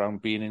comfortable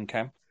around being in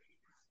camp.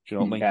 Do you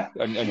know what I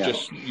mean? And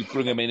just you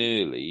bring them in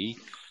early,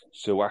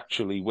 so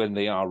actually when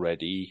they are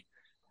ready,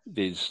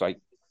 there's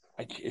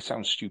it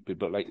sounds stupid,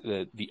 but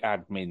the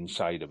admin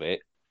side of it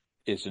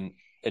isn't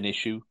an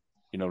issue.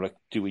 Like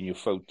doing your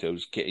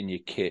photos, getting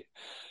your kit,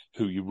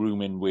 who you're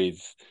rooming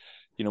with,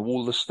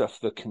 all the stuff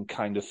that can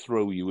kind of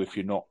throw you if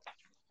you're not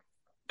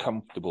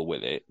comfortable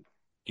with it.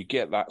 You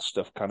get that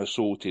stuff kind of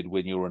sorted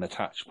when you're an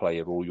attached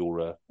player or you're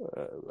a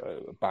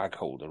bag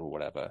holder or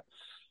whatever.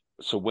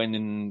 So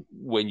when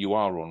you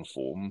are on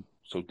form,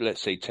 so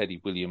let's say Teddy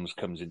Williams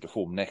comes into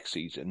form next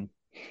season,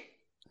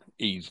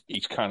 he's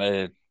kind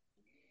of,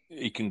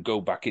 he can go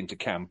back into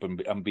camp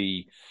and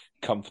be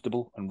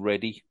comfortable and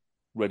ready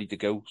to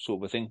go,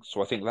 sort of thing.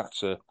 So I think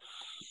that's a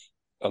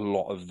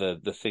lot of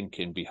the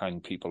thinking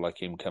behind people like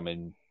him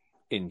coming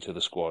into the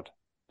squad.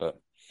 But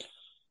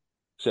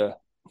so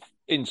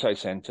inside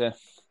centre,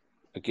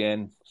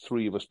 again,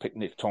 three of us picked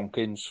Nick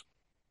Tompkins,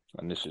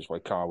 and this is why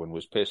Carwin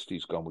was pissed.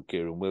 He's gone with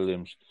Kieran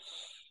Williams.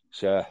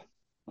 So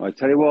I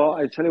tell you what.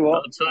 I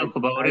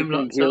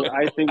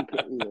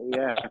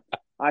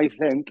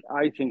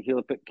think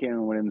he'll pick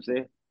Kieran Williams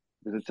there.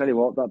 Because I tell you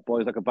what, that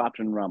boy's like a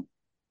battering ram,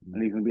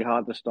 and he's going to be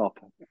hard to stop.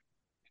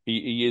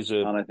 He is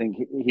and I think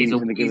he's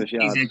going to give us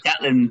yards. He's a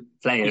Gatland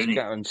player, he's a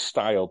Gatland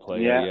style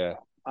player, yeah,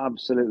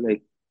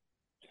 absolutely.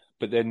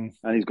 And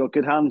he's got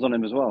good hands on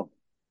him as well.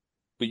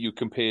 But you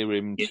compare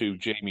him to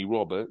Jamie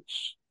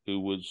Roberts,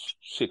 who was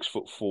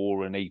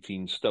 6'4" and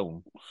 18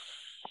 stone,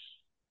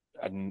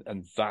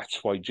 and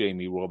that's why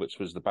Jamie Roberts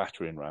was the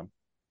battering ram,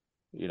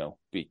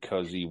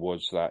 because he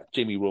was that.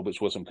 Jamie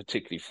Roberts wasn't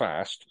particularly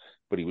fast,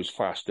 but he was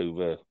fast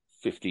over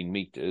 15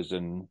 meters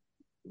and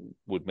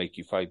would make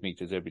you 5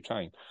 meters every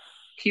time.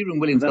 Kieran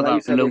Williams got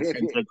that low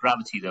centre of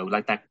gravity, though,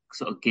 like that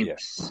sort of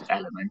Gibbs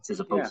element, as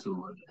opposed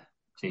to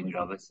Jamie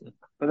Roberts.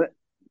 But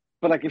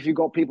if you've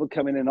got people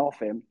coming in off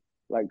him,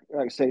 like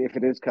say if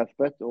it is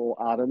Cuthbert or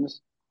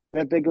Adams,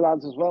 they're big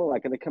lads as well.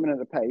 Like, and they're coming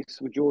at a pace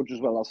with George as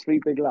well. That's three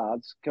big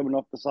lads coming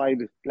off the side,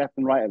 left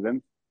and right of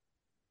him.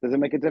 Does it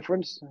make a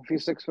difference if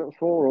he's 6'4"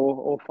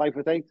 or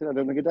 5'8"? I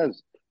don't think it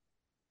does.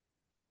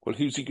 Well,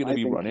 who's he going to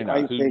be running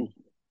at?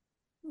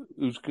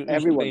 Who's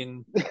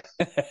everyone?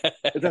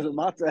 It doesn't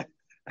matter.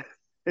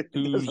 It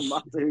doesn't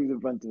matter who's in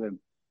front of him.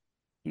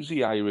 Who's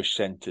the Irish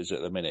centres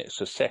at the minute?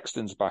 So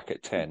Sexton's back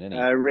at 10, isn't he?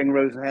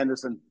 Ringrose and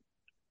Henderson.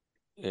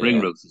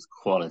 Ringrose is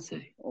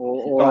quality.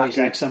 Or he's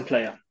an excellent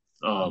player.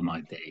 Oh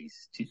my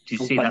days! Do you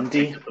see that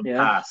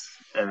pass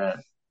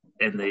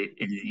in the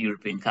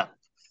European Cup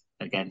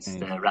against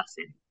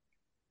Racing?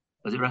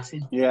 Was it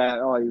Racing? Yeah,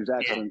 oh, he was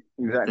excellent.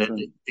 Yeah. He was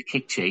excellent. The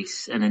kick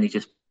chase, and then he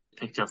just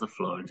picked it off the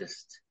floor and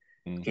just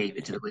gave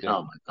it to the win.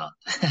 Oh my God.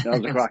 That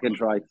was a cracking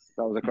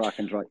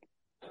try.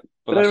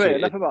 But that's anyway, it.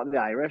 enough about the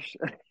Irish.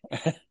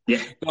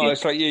 Yeah. No,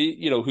 it's like,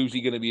 who's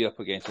he going to be up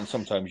against? And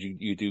sometimes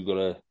you do got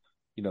to,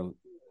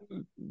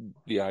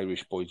 the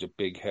Irish boys are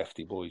big,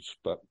 hefty boys.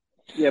 But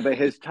yeah, but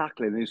his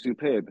tackling is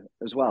superb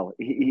as well.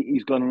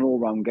 He's got an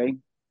all-round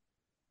game.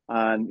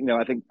 And,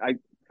 I think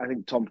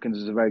Tompkins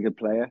is a very good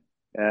player.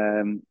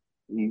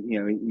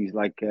 He's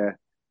like a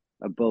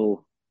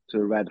bull to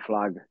a red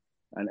flag,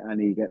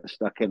 and he gets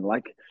stuck in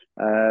like.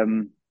 I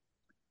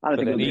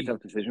think it'll be a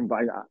tough decision, but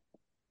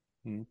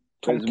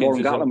Tompkins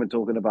Warren Gatland we're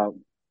talking about.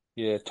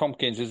 Yeah,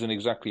 Tompkins isn't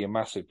exactly a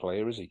massive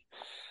player, is he?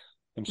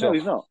 Himself. No,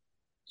 he's not.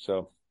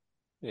 So,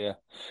 yeah,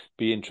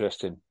 be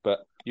interesting. But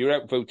you're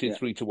outvoted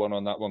 3-1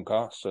 on that one,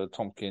 Carl. So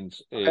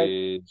Tompkins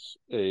is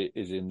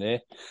in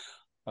there.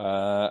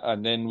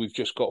 And then we've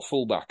just got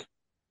fullback.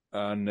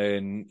 And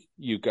then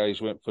you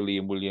guys went for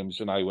Liam Williams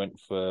and I went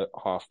for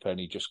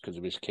Halfpenny just because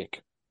of his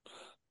kick.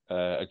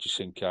 I just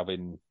think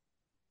having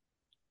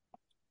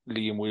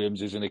Liam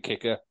Williams isn't a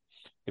kicker.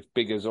 If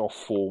Biggar's off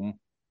form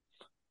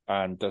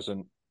and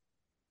doesn't,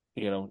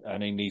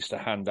 and he needs to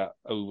hand that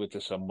over to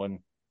someone,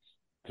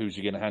 who's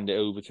he going to hand it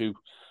over to?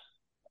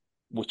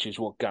 Which is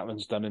what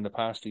Gatland's done in the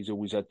past. He's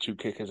always had two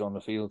kickers on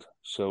the field.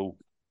 So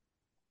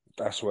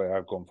that's why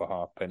I've gone for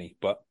Halfpenny.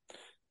 But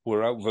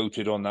we're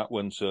outvoted on that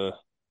one, so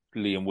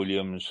Liam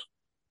Williams,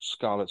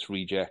 Scarlett's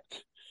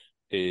reject,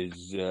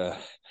 is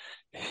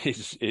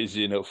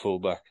in at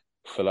fullback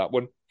for that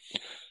one.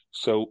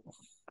 So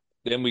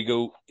then we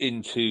go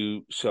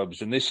into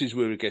subs, and this is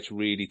where it gets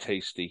really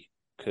tasty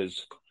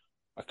because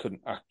I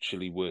couldn't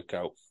actually work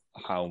out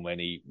how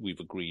many we've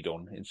agreed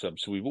on in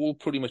subs. So we've all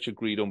pretty much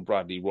agreed on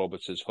Bradley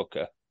Roberts as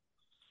hooker.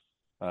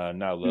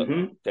 Now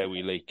that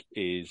Dewi Lake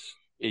is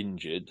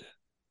injured.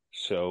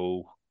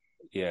 So,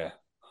 yeah.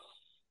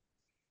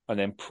 And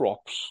then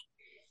props,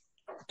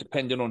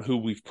 depending on who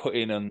we've put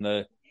in on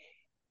the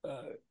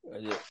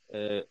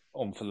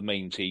on for the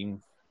main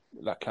team,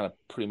 that kind of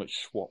pretty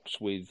much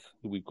swaps with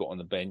who we've got on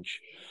the bench.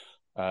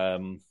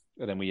 And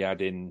then we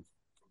add in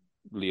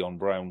Leon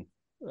Brown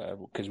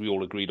because we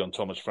all agreed on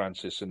Thomas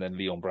Francis and then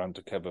Leon Brown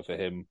to cover for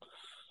him.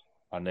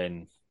 And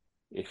then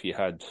if you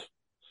had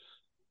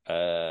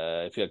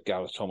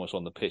Gareth Thomas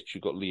on the pitch,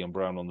 you've got Leon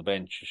Brown on the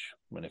bench.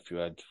 And if you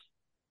had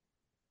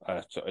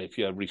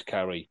Reece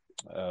Carey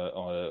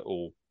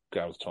or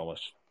Gareth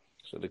Thomas,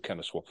 so they kind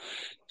of swap.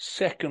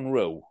 Second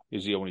row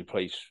is the only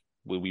place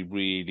where we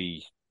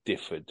really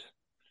differed.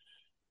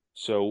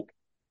 So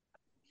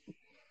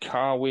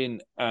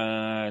Carwyn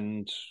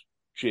and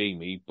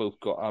Jamie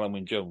both got Alan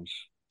Wynne-Jones.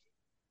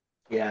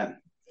 Yeah.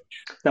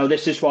 Now,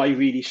 this is what I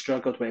really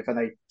struggled with, and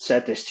I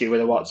said this to you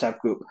in a WhatsApp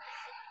group.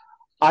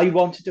 I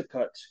wanted to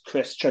put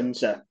Chris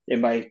Chunza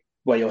in my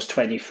Wales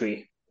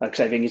 23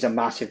 because I think he's a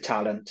massive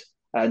talent.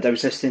 And I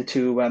was listening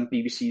to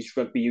BBC's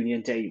Rugby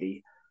Union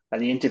Daily,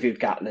 and he interviewed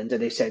Gatland,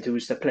 and they said,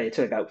 who's the player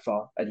to look out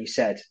for? And he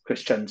said,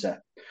 Chris Chunza.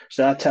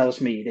 So that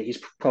tells me that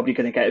he's probably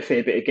going to get a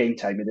fair bit of game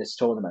time in this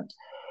tournament.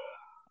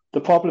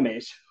 The problem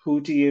is, who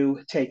do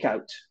you take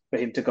out for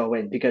him to go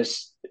in?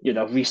 Because,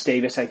 Rhys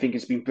Davis, I think,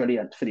 has been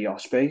brilliant for the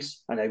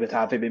Ospreys, and I would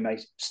have him in my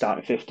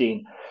starting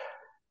 15.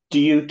 Do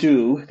you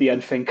do the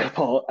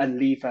unthinkable and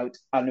leave out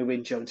Alan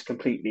Wynne-Jones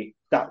completely?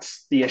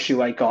 That's the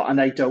issue I got. And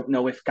I don't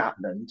know if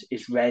Gatland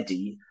is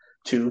ready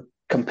to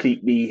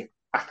completely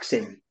axe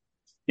him,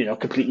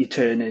 completely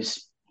turn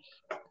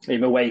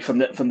him away from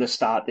the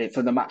start,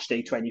 from the match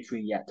day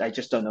 23 yet. I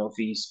just don't know if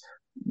he's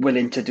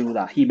willing to do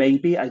that. He may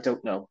be, I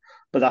don't know.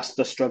 But that's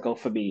the struggle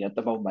for me at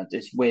the moment,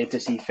 is where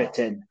does he fit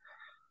in?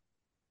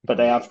 But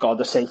I have got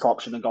the safe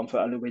option and gone for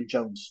Alan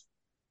Wynne-Jones.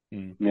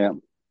 Yeah.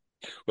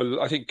 Well,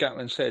 I think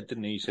Gatland said,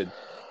 didn't he? He said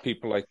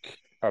people like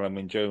Alan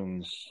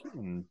Wynne-Jones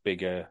and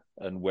Biggar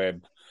and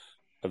Webb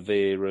are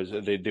there as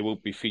they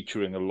won't be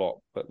featuring a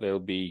lot, but they'll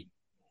be,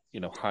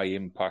 high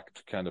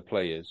impact kind of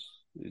players.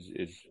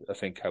 Is I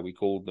think how we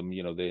called them.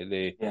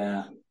 They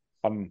yeah.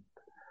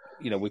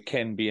 With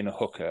Ken being a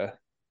hooker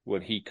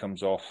when he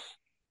comes off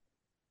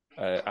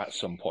at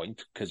some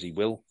point, because he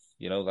will.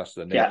 That's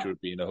the nature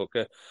of being a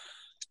hooker.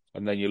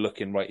 And then you're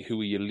looking, right,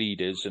 who are your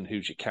leaders and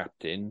who's your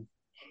captain?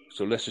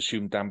 So let's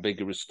assume Dan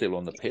Biggar is still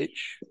on the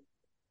pitch.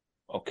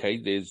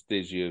 Okay,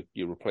 there's your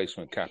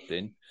replacement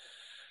captain.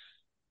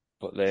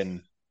 But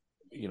then,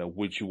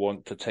 would you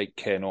want to take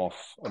Ken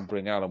off and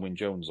bring Alan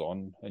Wynne-Jones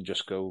on and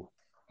just go,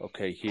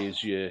 okay,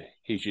 here's your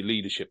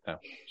leadership now,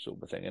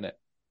 sort of thing, isn't it?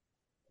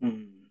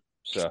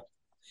 So,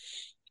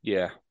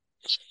 yeah.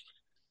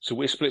 So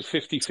we're split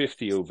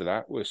 50-50 over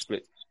that. We're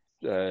split.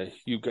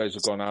 You guys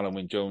have gone Alan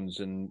Wynne-Jones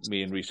and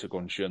me and Reece have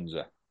gone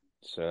Chunza.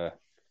 So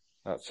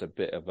that's a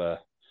bit of a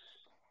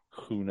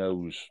who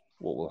knows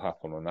what will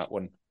happen on that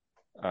one.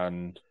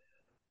 And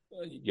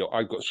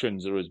I've got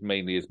Chunza as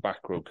mainly as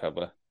back row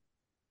cover.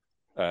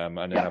 And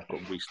then I've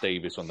got Reece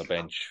Davis on the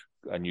bench,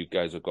 and you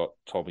guys have got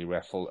Tommy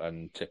Reffel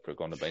and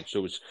Tipuric on the bench.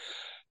 So it's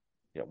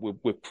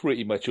we're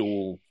pretty much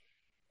all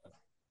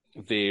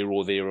there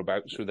or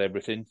thereabouts with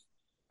everything.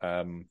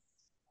 on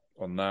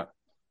that.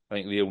 I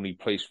think the only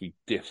place we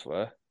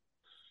differ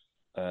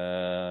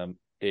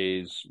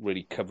is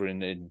really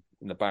covering in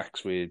the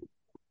backs with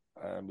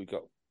we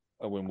got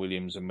Owen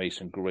Williams and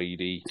Mason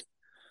Grady.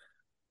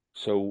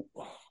 So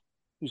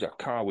who's that?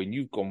 Carwyn,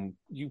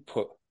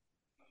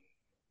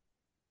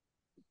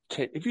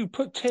 if you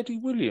put Teddy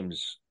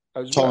Williams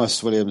as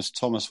Thomas Williams.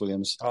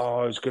 Oh,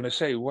 I was going to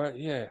say, well,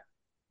 yeah.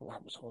 Well,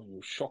 that was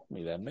you shocked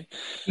me then, mate.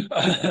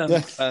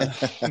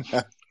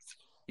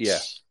 Yeah.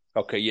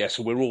 Okay. Yeah.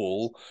 So we're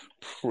all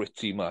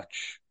pretty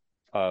much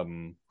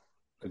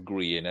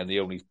agreeing, and the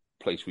only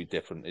place we're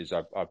different is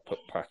I put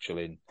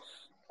Patchell in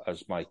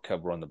as my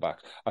cover on the back.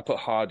 I put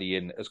Hardy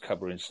in as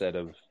cover instead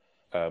of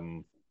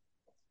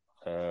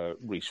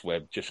Reece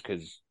Webb, just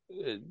because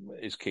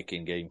his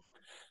kicking game.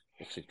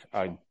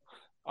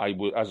 I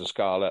would, as a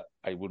Scarlet,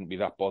 I wouldn't be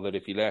that bothered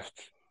if he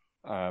left.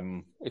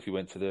 If he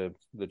went to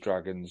the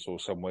Dragons or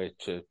somewhere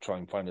to try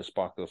and find a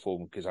spark of the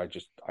form, because I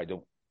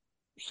don't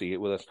see it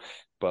with us.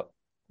 But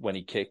when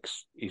he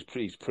kicks, he's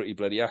pretty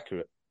bloody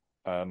accurate,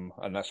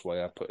 and that's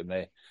why I put him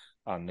there.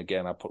 And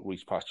again, I put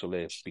Reece Patchell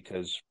there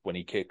because when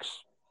he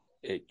kicks,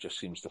 it just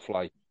seems to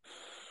fly.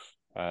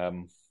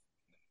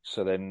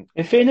 So then,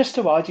 in fairness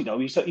to Hardy,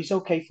 he's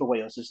okay for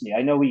Wales, isn't he?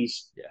 I know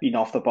he's been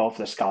off the ball for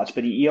the Scarlets,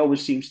 but he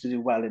always seems to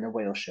do well in a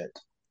Wales shirt.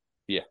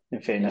 Yeah.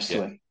 In fairness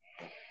to him.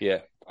 Yeah,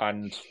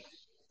 and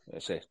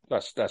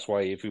that's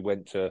why if we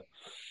went to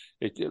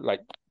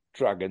like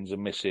Dragons are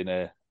missing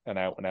an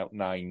out and out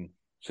 9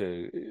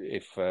 to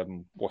if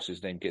what's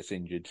his name gets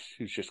injured,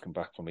 who's just come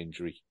back from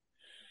injury.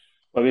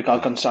 Well, we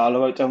got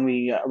Gonzalo out, don't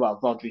we?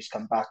 Rodri's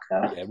come back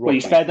now. Yeah, well,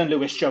 he's better than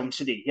Lewis Jones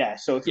today. Yeah,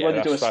 so if you want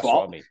to do a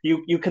swap, I mean.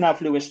 you can have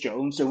Lewis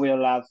Jones and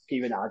we'll have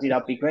Kieran Hardy.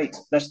 That'd be great.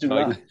 Let's do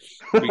that.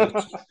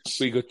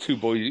 We got two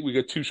boys. We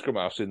got 2 scrum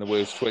halves in the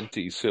Wales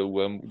 20s. So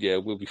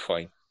we'll be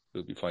fine.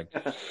 We'll be fine.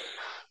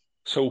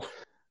 So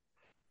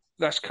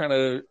that's kind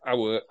of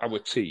our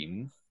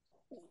team.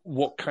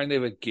 What kind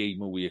of a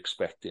game are we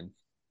expecting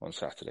on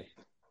Saturday?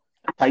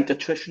 A tight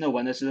attritional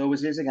one, as it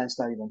always is against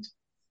Ireland.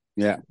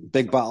 Yeah,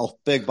 big battle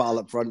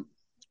up front.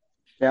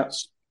 Yeah,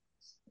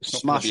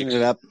 smashing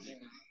it up.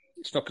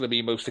 It's not going to be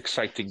the most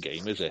exciting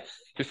game, is it?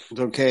 It's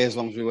okay as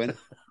long as we win.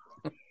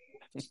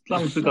 As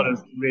long as we've got a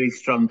really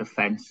strong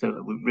defence,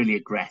 so we're really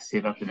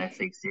aggressive up in their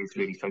faces,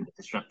 really trying to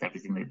disrupt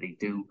everything that they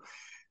do.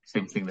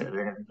 Same thing that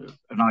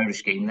an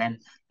Irish game then.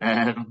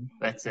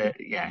 But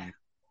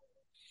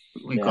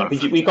we got to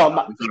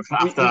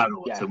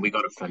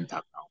front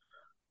up now.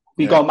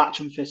 We got to match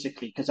them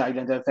physically because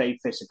Ireland are a very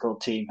physical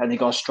team and they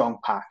got a strong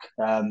pack.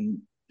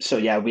 So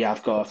we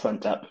have got to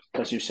front up,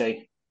 as you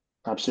say,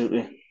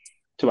 absolutely,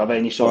 to have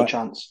any sort of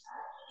chance.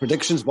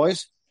 Predictions,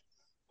 boys?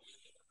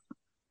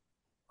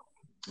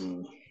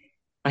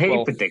 I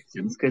hate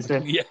predictions because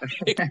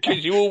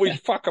because you always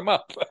fuck them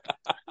up.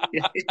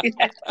 yeah,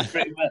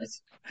 pretty much.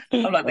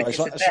 I'm like,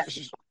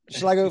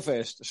 shall I go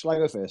first?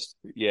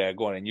 Yeah,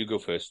 go on, and you go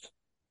first.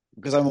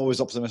 Because I'm always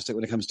optimistic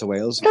when it comes to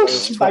Wales. How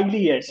smiley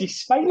he is.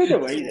 He's smiling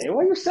away there.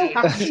 Why are you so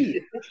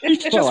happy?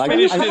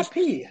 I'm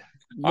happy.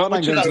 How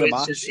much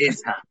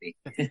is happy.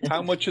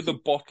 How much of the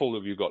bottle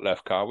have you got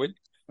left, Carwyn?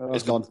 Oh,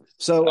 it's gone.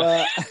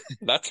 So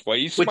that's why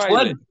he's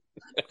smiling.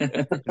 Which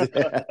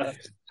one?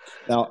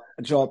 Now,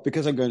 Joe,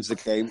 because I'm going to the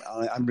game,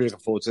 I'm really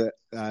looking forward to it.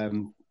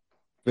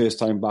 First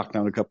time back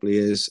now in a couple of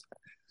years.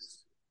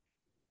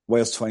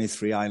 Wales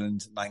 23,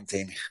 Ireland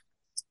 19.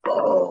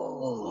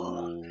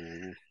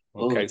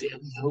 Okay.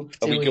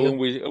 Are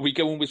we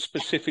going with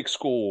specific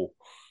score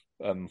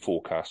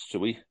forecasts? Are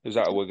we? Is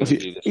that how we're going to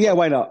do this? Yeah,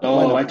 why not?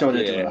 No, I don't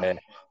want to do that.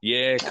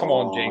 Yeah, come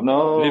on, James.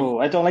 No,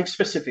 I don't like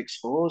specific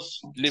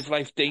scores. Live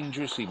life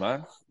dangerously,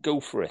 man. Go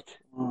for it.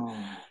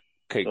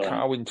 Okay,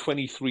 Carwyn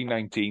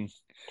 23-19.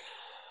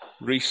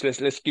 Reece,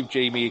 let's give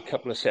Jamie a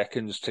couple of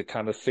seconds to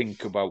kind of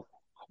think about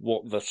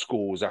what the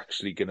score's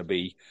actually going to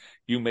be.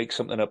 You make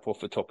something up off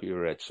the top of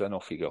your head, so then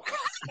off you go.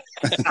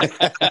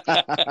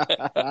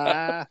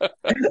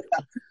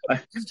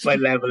 My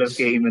level of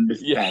game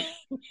understanding.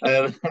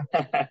 I'm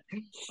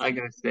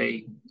going to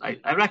say,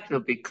 I reckon it'll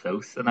be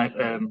close, and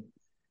I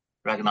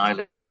reckon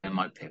Ireland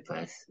might pick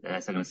us. So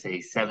I'm going to say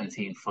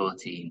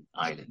 17-14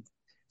 Ireland.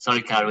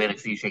 Sorry, Carwyn, I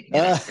see you shaking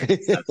your head.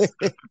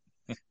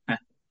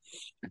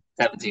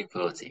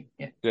 17-14,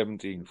 yeah.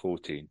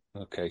 17-14,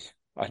 okay.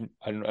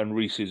 And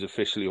Reece is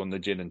officially on the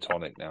gin and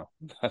tonic now.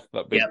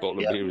 That big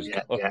bottle of beer is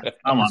gone. Yeah.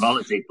 I'm on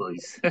holiday,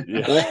 boys.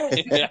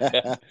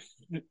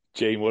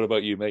 Jane, what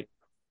about you, mate?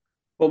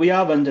 Well, we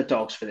are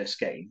underdogs for this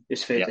game,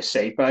 it's fair to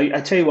say. But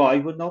I tell you what, I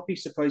would not be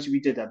surprised if we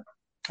did them.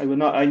 I would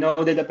not. I know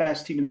they're the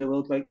best team in the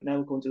world right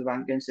now, going to the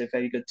rankings. They're a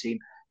very good team.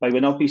 But I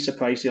would not be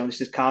surprised.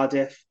 This is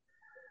Cardiff,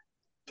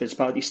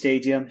 Principality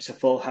Stadium. It's a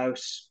full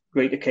house,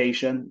 great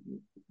occasion.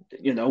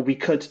 We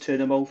could turn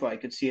them over. I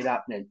could see it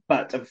happening.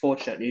 But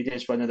unfortunately, it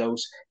is one of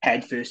those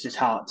head versus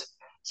heart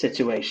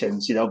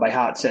situations. My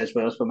heart says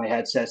Wales, but my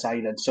head says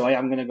Ireland. So I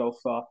am going to go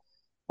for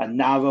a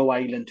narrow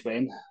Ireland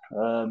win.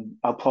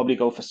 I'll probably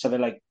go for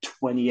something like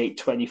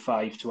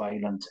 28-25 to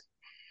Ireland.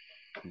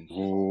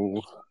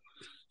 Ooh.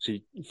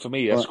 See, for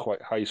me, that's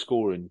quite high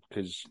scoring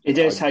because it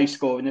is high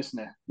scoring, isn't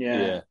it?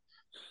 Yeah.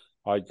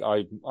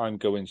 I'm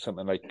going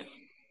something like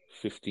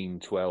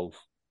 15-12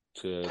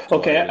 to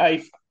okay,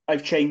 Ireland.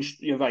 I've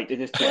changed. You're right. It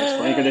is twice.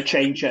 I'm going to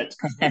change it.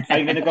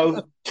 I'm going to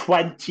go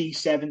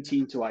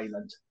 2017 to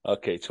Ireland.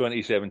 Okay,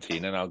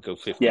 2017, and I'll go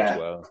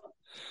 15-12.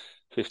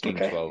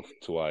 15-12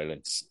 to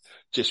Ireland.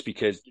 Just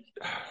because.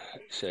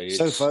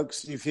 So,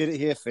 folks, you've heard it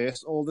here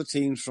first. All the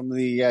teams from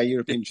the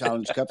European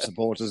Challenge Cup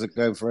supporters are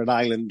going for an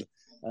Ireland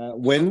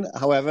win.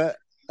 However,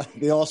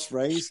 the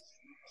Ospreys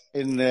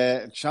in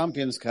the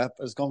Champions Cup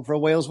has gone for a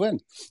Wales win.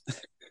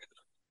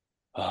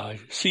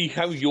 See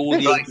how you're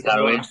the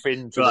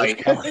laughing to this.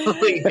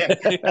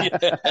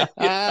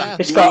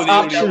 It's got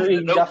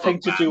absolutely nothing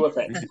to do with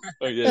it.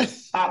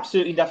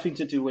 Absolutely nothing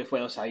to do with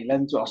Wales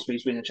Island.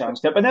 Ospreys win the Challenge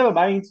Cup. But never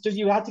mind.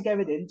 You had to get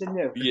it in, didn't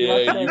you?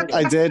 Yeah,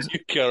 I did. You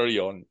carry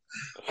on.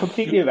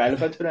 Completely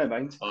irrelevant, but never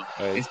mind.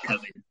 It's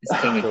coming.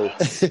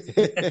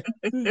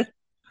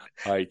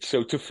 All right.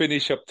 So to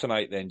finish up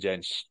tonight, then,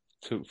 gents.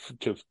 To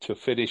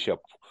finish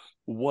up,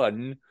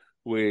 we're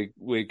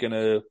going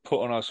to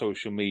put on our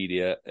social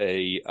media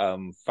a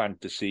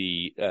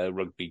fantasy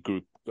rugby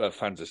group,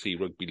 fantasy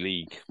rugby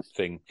league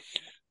thing,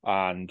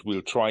 and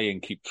we'll try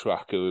and keep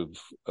track of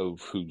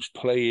who's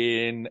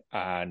playing.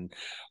 And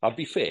I'll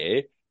be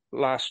fair,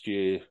 last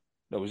year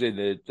I was in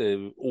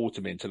the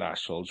autumn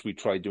internationals. We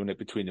tried doing it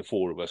between the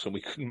four of us, and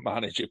we couldn't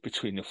manage it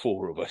between the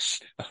four of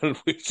us.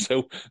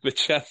 So the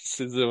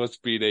chances of us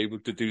being able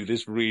to do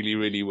this really,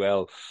 really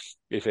well,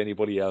 if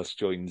anybody else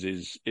joins,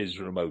 is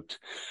remote.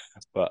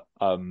 But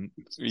so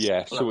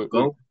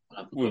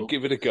we'll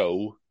give it a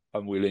go,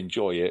 and we'll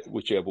enjoy it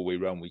whichever way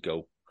round we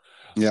go.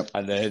 Yep.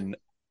 And then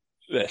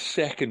the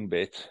second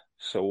bit.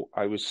 So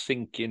I was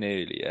thinking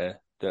earlier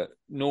that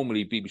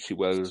normally BBC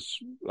Wales,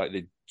 like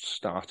they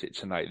start it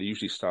tonight. They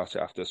usually start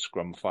it after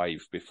scrum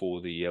 5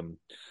 before the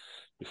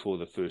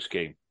first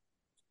game,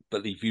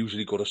 but they've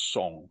usually got a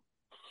song.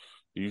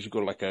 They usually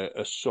got like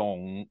a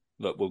song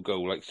that will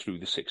go like through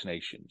the Six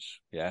Nations,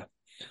 yeah.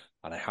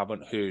 And I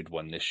haven't heard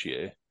one this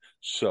year,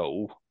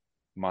 so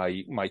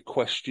my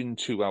question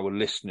to our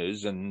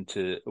listeners and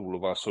to all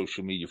of our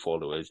social media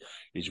followers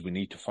is: we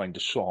need to find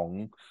a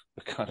song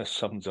that kind of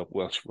sums up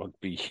Welsh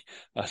rugby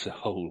as a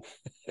whole.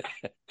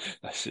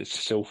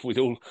 So with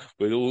all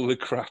the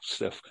crap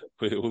stuff,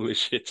 with all the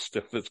shit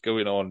stuff that's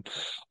going on,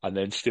 and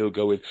then still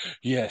going,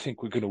 I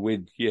think we're going to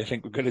win. I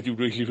think we're going to do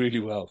really,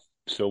 really well.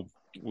 So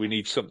we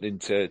need something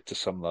to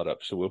sum that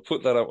up. So we'll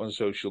put that out on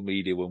social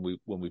media when we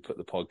put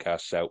the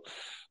podcasts out,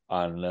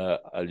 and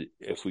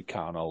if we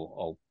can,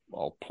 I'll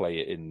play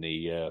it in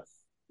the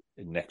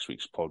in next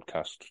week's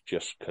podcast,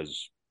 just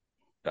because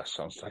that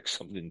sounds like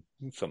something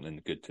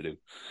good to do.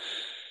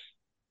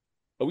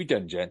 Are we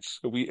done, gents?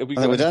 Are we got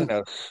anything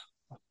else?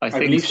 I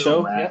think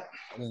so. Yeah.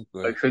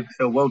 I think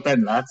so. Well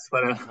done, lads.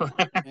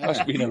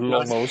 That's been a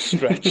long old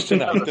stretch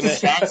tonight,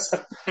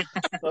 isn't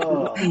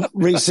it?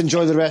 Reece,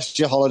 enjoy the rest of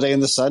your holiday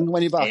in the sun.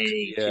 When you're back?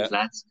 Hey, cheers,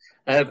 lads.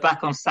 Back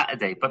on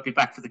Saturday, but be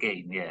back for the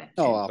game. Yeah.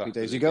 Oh, happy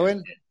days. You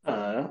going?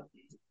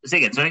 Say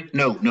again, sorry?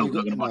 No, I'm not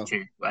going to watch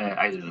it.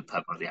 Either in the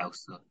pub or the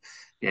house. So.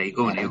 Yeah, you're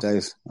going. Happy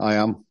days. I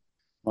am.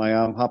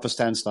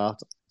 10:30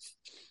 start.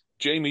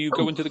 Jamie, are you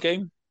going to the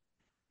game?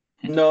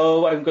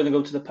 No, I'm going to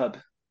go to the pub.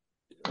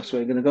 That's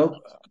where I'm going to go.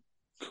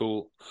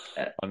 Cool.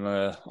 And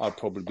I'll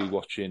probably be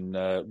watching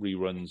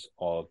reruns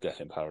of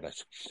Death in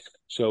Paradise.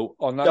 So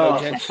on that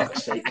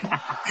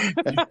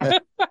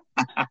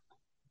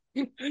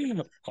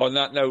on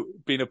that note,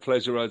 been a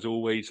pleasure as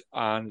always,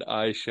 and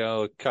I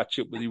shall catch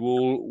up with you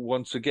all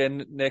once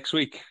again next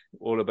week.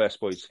 All the best,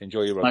 boys.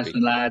 Enjoy your rugby. Nice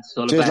one, lads.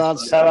 All the Cheers, best.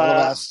 lads. All the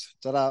best.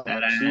 Ta-da.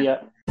 See ya.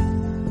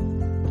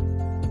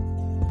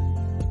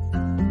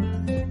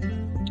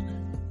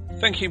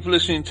 Thank you for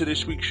listening to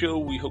this week's show.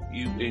 We hope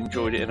you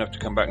enjoyed it enough to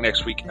come back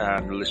next week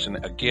and listen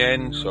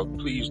again. So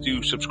please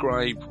do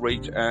subscribe,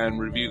 rate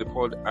and review the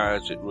pod,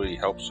 as it really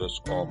helps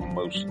us on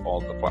most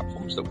of the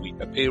platforms that we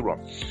appear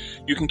on.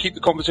 You can keep the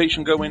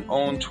conversation going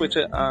on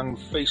Twitter and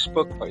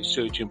Facebook by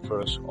searching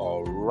for us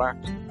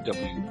WRAP,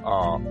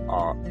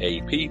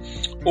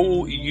 WRRAP,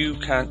 or you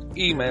can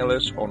email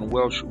us on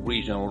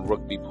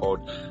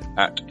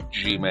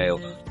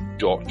welshregionalrugbypod@gmail.com.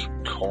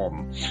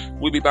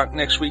 We'll be back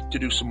next week to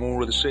do some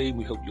more of the same.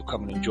 We hope you'll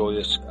come and enjoy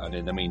us, and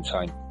in the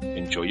meantime,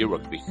 enjoy your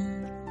rugby.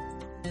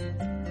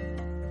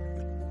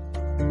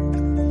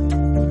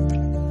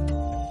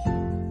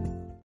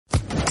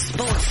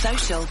 Sports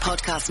Social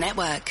Podcast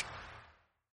Network.